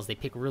really well is they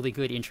pick really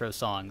good intro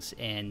songs,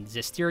 and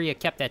Zestiria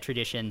kept that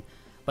tradition,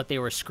 but they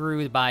were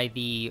screwed by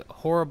the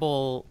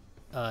horrible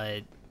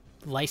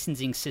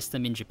licensing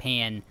system in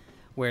Japan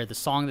where the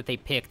song that they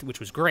picked, which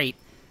was great,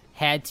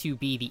 had to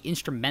be the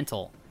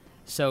instrumental.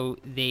 So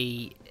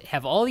they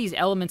have all these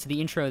elements of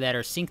the intro that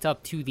are synced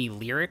up to the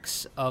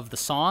lyrics of the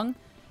song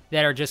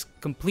that are just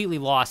completely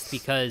lost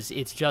because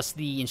it's just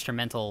the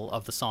instrumental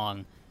of the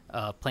song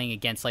playing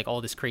against like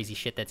all this crazy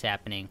shit that's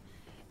happening.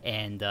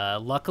 And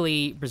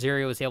luckily,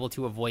 Berseria was able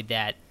to avoid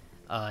that.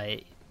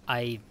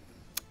 The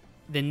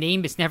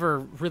name is never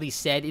really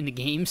said in the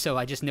game, so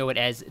I just know it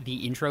as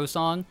the intro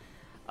song.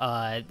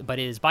 But it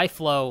is by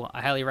Flow.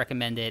 I highly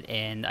recommend it,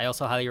 and I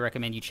also highly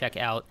recommend you check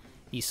out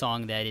the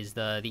song that is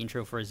the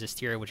intro for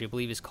Zestiria, which I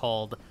believe is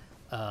called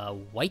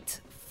White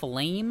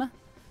Flame.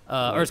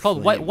 Or it's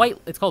called White.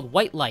 It's called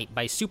White Light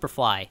by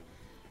Superfly.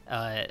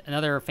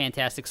 Another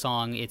fantastic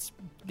song. It's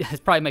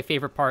probably my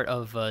favorite part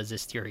of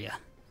Zestiria.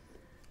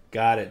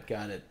 Got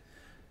it.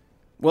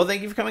 Well,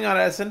 thank you for coming on,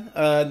 Edison.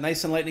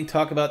 Nice enlightening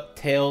talk about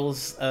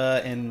Tales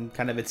and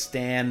kind of its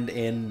stand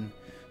in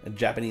a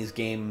Japanese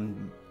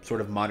game,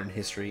 sort of modern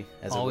history.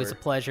 Always a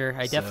pleasure.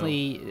 I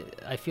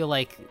feel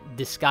like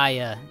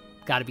Disgaea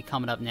got to be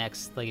coming up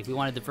next. Like if we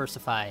want to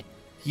diversify.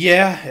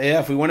 Yeah.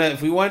 If we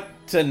want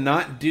to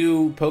not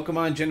do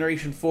Pokemon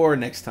Generation 4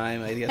 next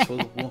time, I guess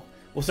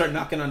we'll start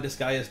knocking on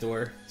Disgaia's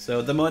door.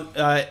 So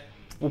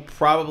we'll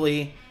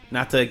probably,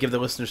 not to give the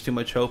listeners too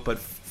much hope, but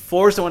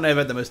 4 is the one I've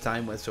had the most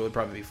time with, so it would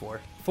probably be 4.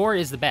 4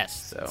 is the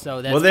best.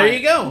 So that's well, there fine.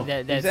 you go.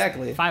 That's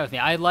exactly fine with me.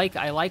 I like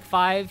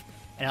 5,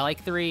 and I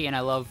like 3, and I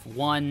love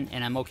 1,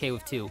 and I'm okay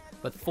with 2.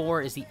 But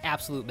 4 is the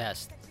absolute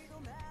best.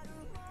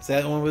 Is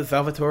that the one with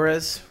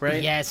Valvatores,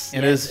 right? Yes.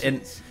 It is.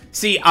 And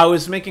see, I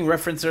was making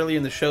reference earlier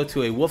in the show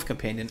to a wolf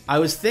companion. I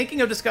was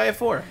thinking of Disgaea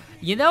 4.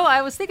 You know,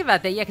 I was thinking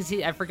about that. Yeah, because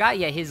I forgot.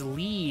 Yeah, his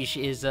liege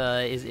is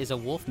a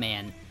wolf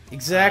man.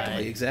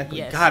 Exactly.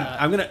 Yes, God,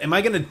 am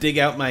I gonna dig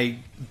out my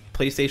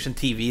PlayStation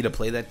TV to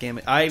play that game?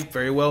 I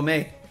very well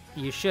may.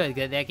 You should.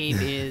 That game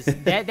is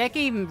that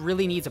game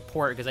really needs a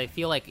port, because I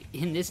feel like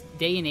in this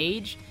day and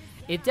age,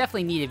 it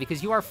definitely needed,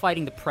 because you are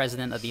fighting the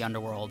president of the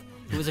underworld.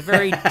 It was a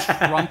very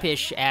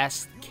Trumpish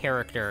ass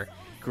character.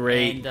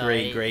 Great.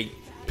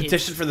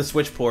 Petition for the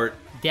Switch port.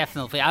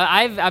 Definitely.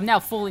 I'm now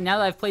fully, now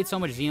that I've played so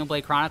much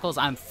Xenoblade Chronicles,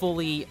 I'm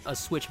fully a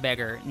Switch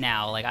beggar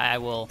now. Like, I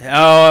will...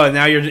 Oh,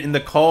 now you're in the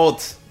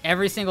cult.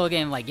 Every single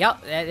game, like,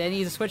 yep, that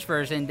needs a Switch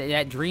version.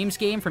 That Dreams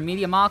game from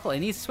Media Molecule, it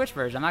needs a Switch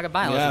version. I'm not going to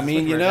buy it. Yeah, I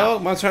mean, you know,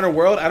 Monster Hunter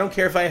World, I don't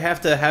care if I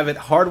have to have it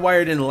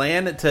hardwired in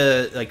LAN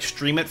to, like,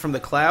 stream it from the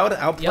cloud.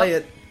 I'll play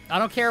it. I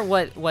don't care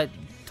what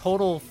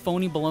total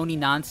phony baloney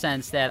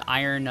nonsense that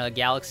Iron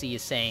Galaxy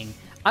is saying.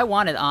 I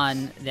want it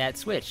on that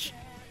Switch.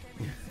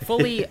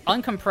 Fully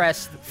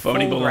uncompressed.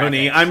 Phony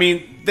baloney. Graphics. I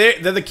mean, they're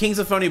the kings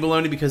of phony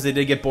baloney because they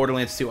did get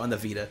Borderlands 2 on the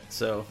Vita.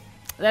 So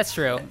that's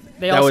true.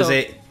 They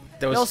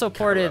also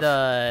ported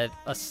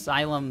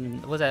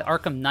Asylum. Was that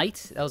Arkham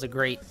Knight? That was a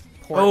great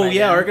port. Oh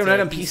yeah, Arkham Knight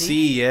on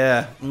PC.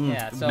 Yeah.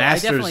 Yeah. So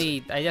Masters.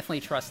 I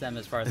definitely trust them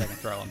as far as I can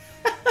throw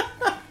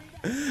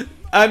them.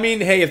 I mean,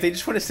 hey, if they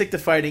just want to stick to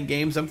fighting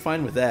games, I'm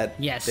fine with that.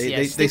 Yes.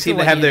 They seem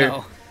to have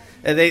their.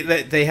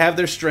 They have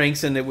their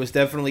strengths, and it was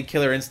definitely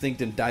Killer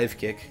Instinct and Dive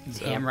Kick.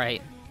 So. Damn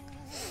right.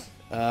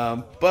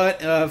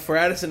 But for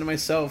Addison and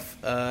myself,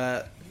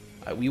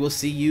 we will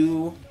see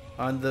you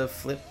on the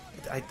flip.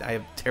 I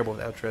have terrible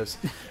with outros.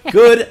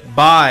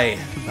 Goodbye.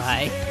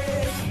 Bye.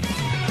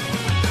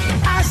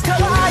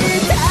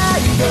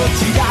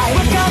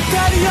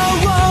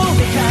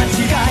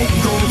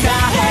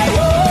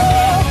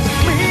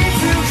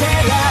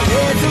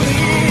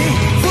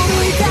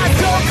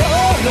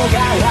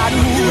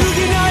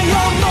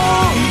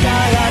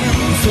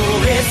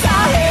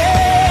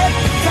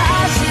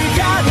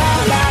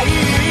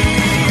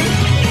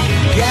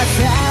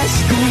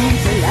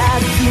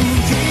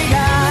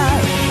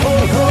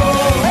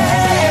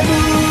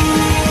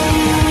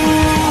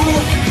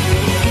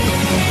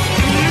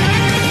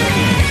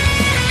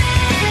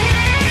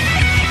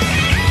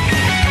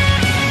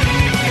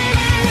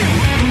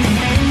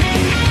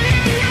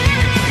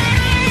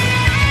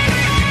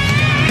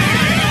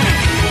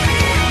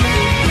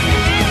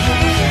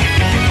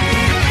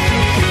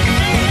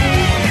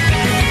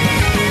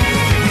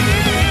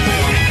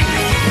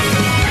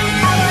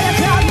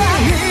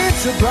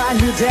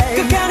 か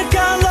かるか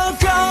ら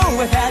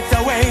go ahead the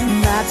way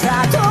ま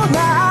たと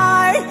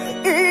ない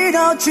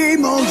命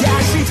燃や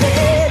し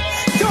て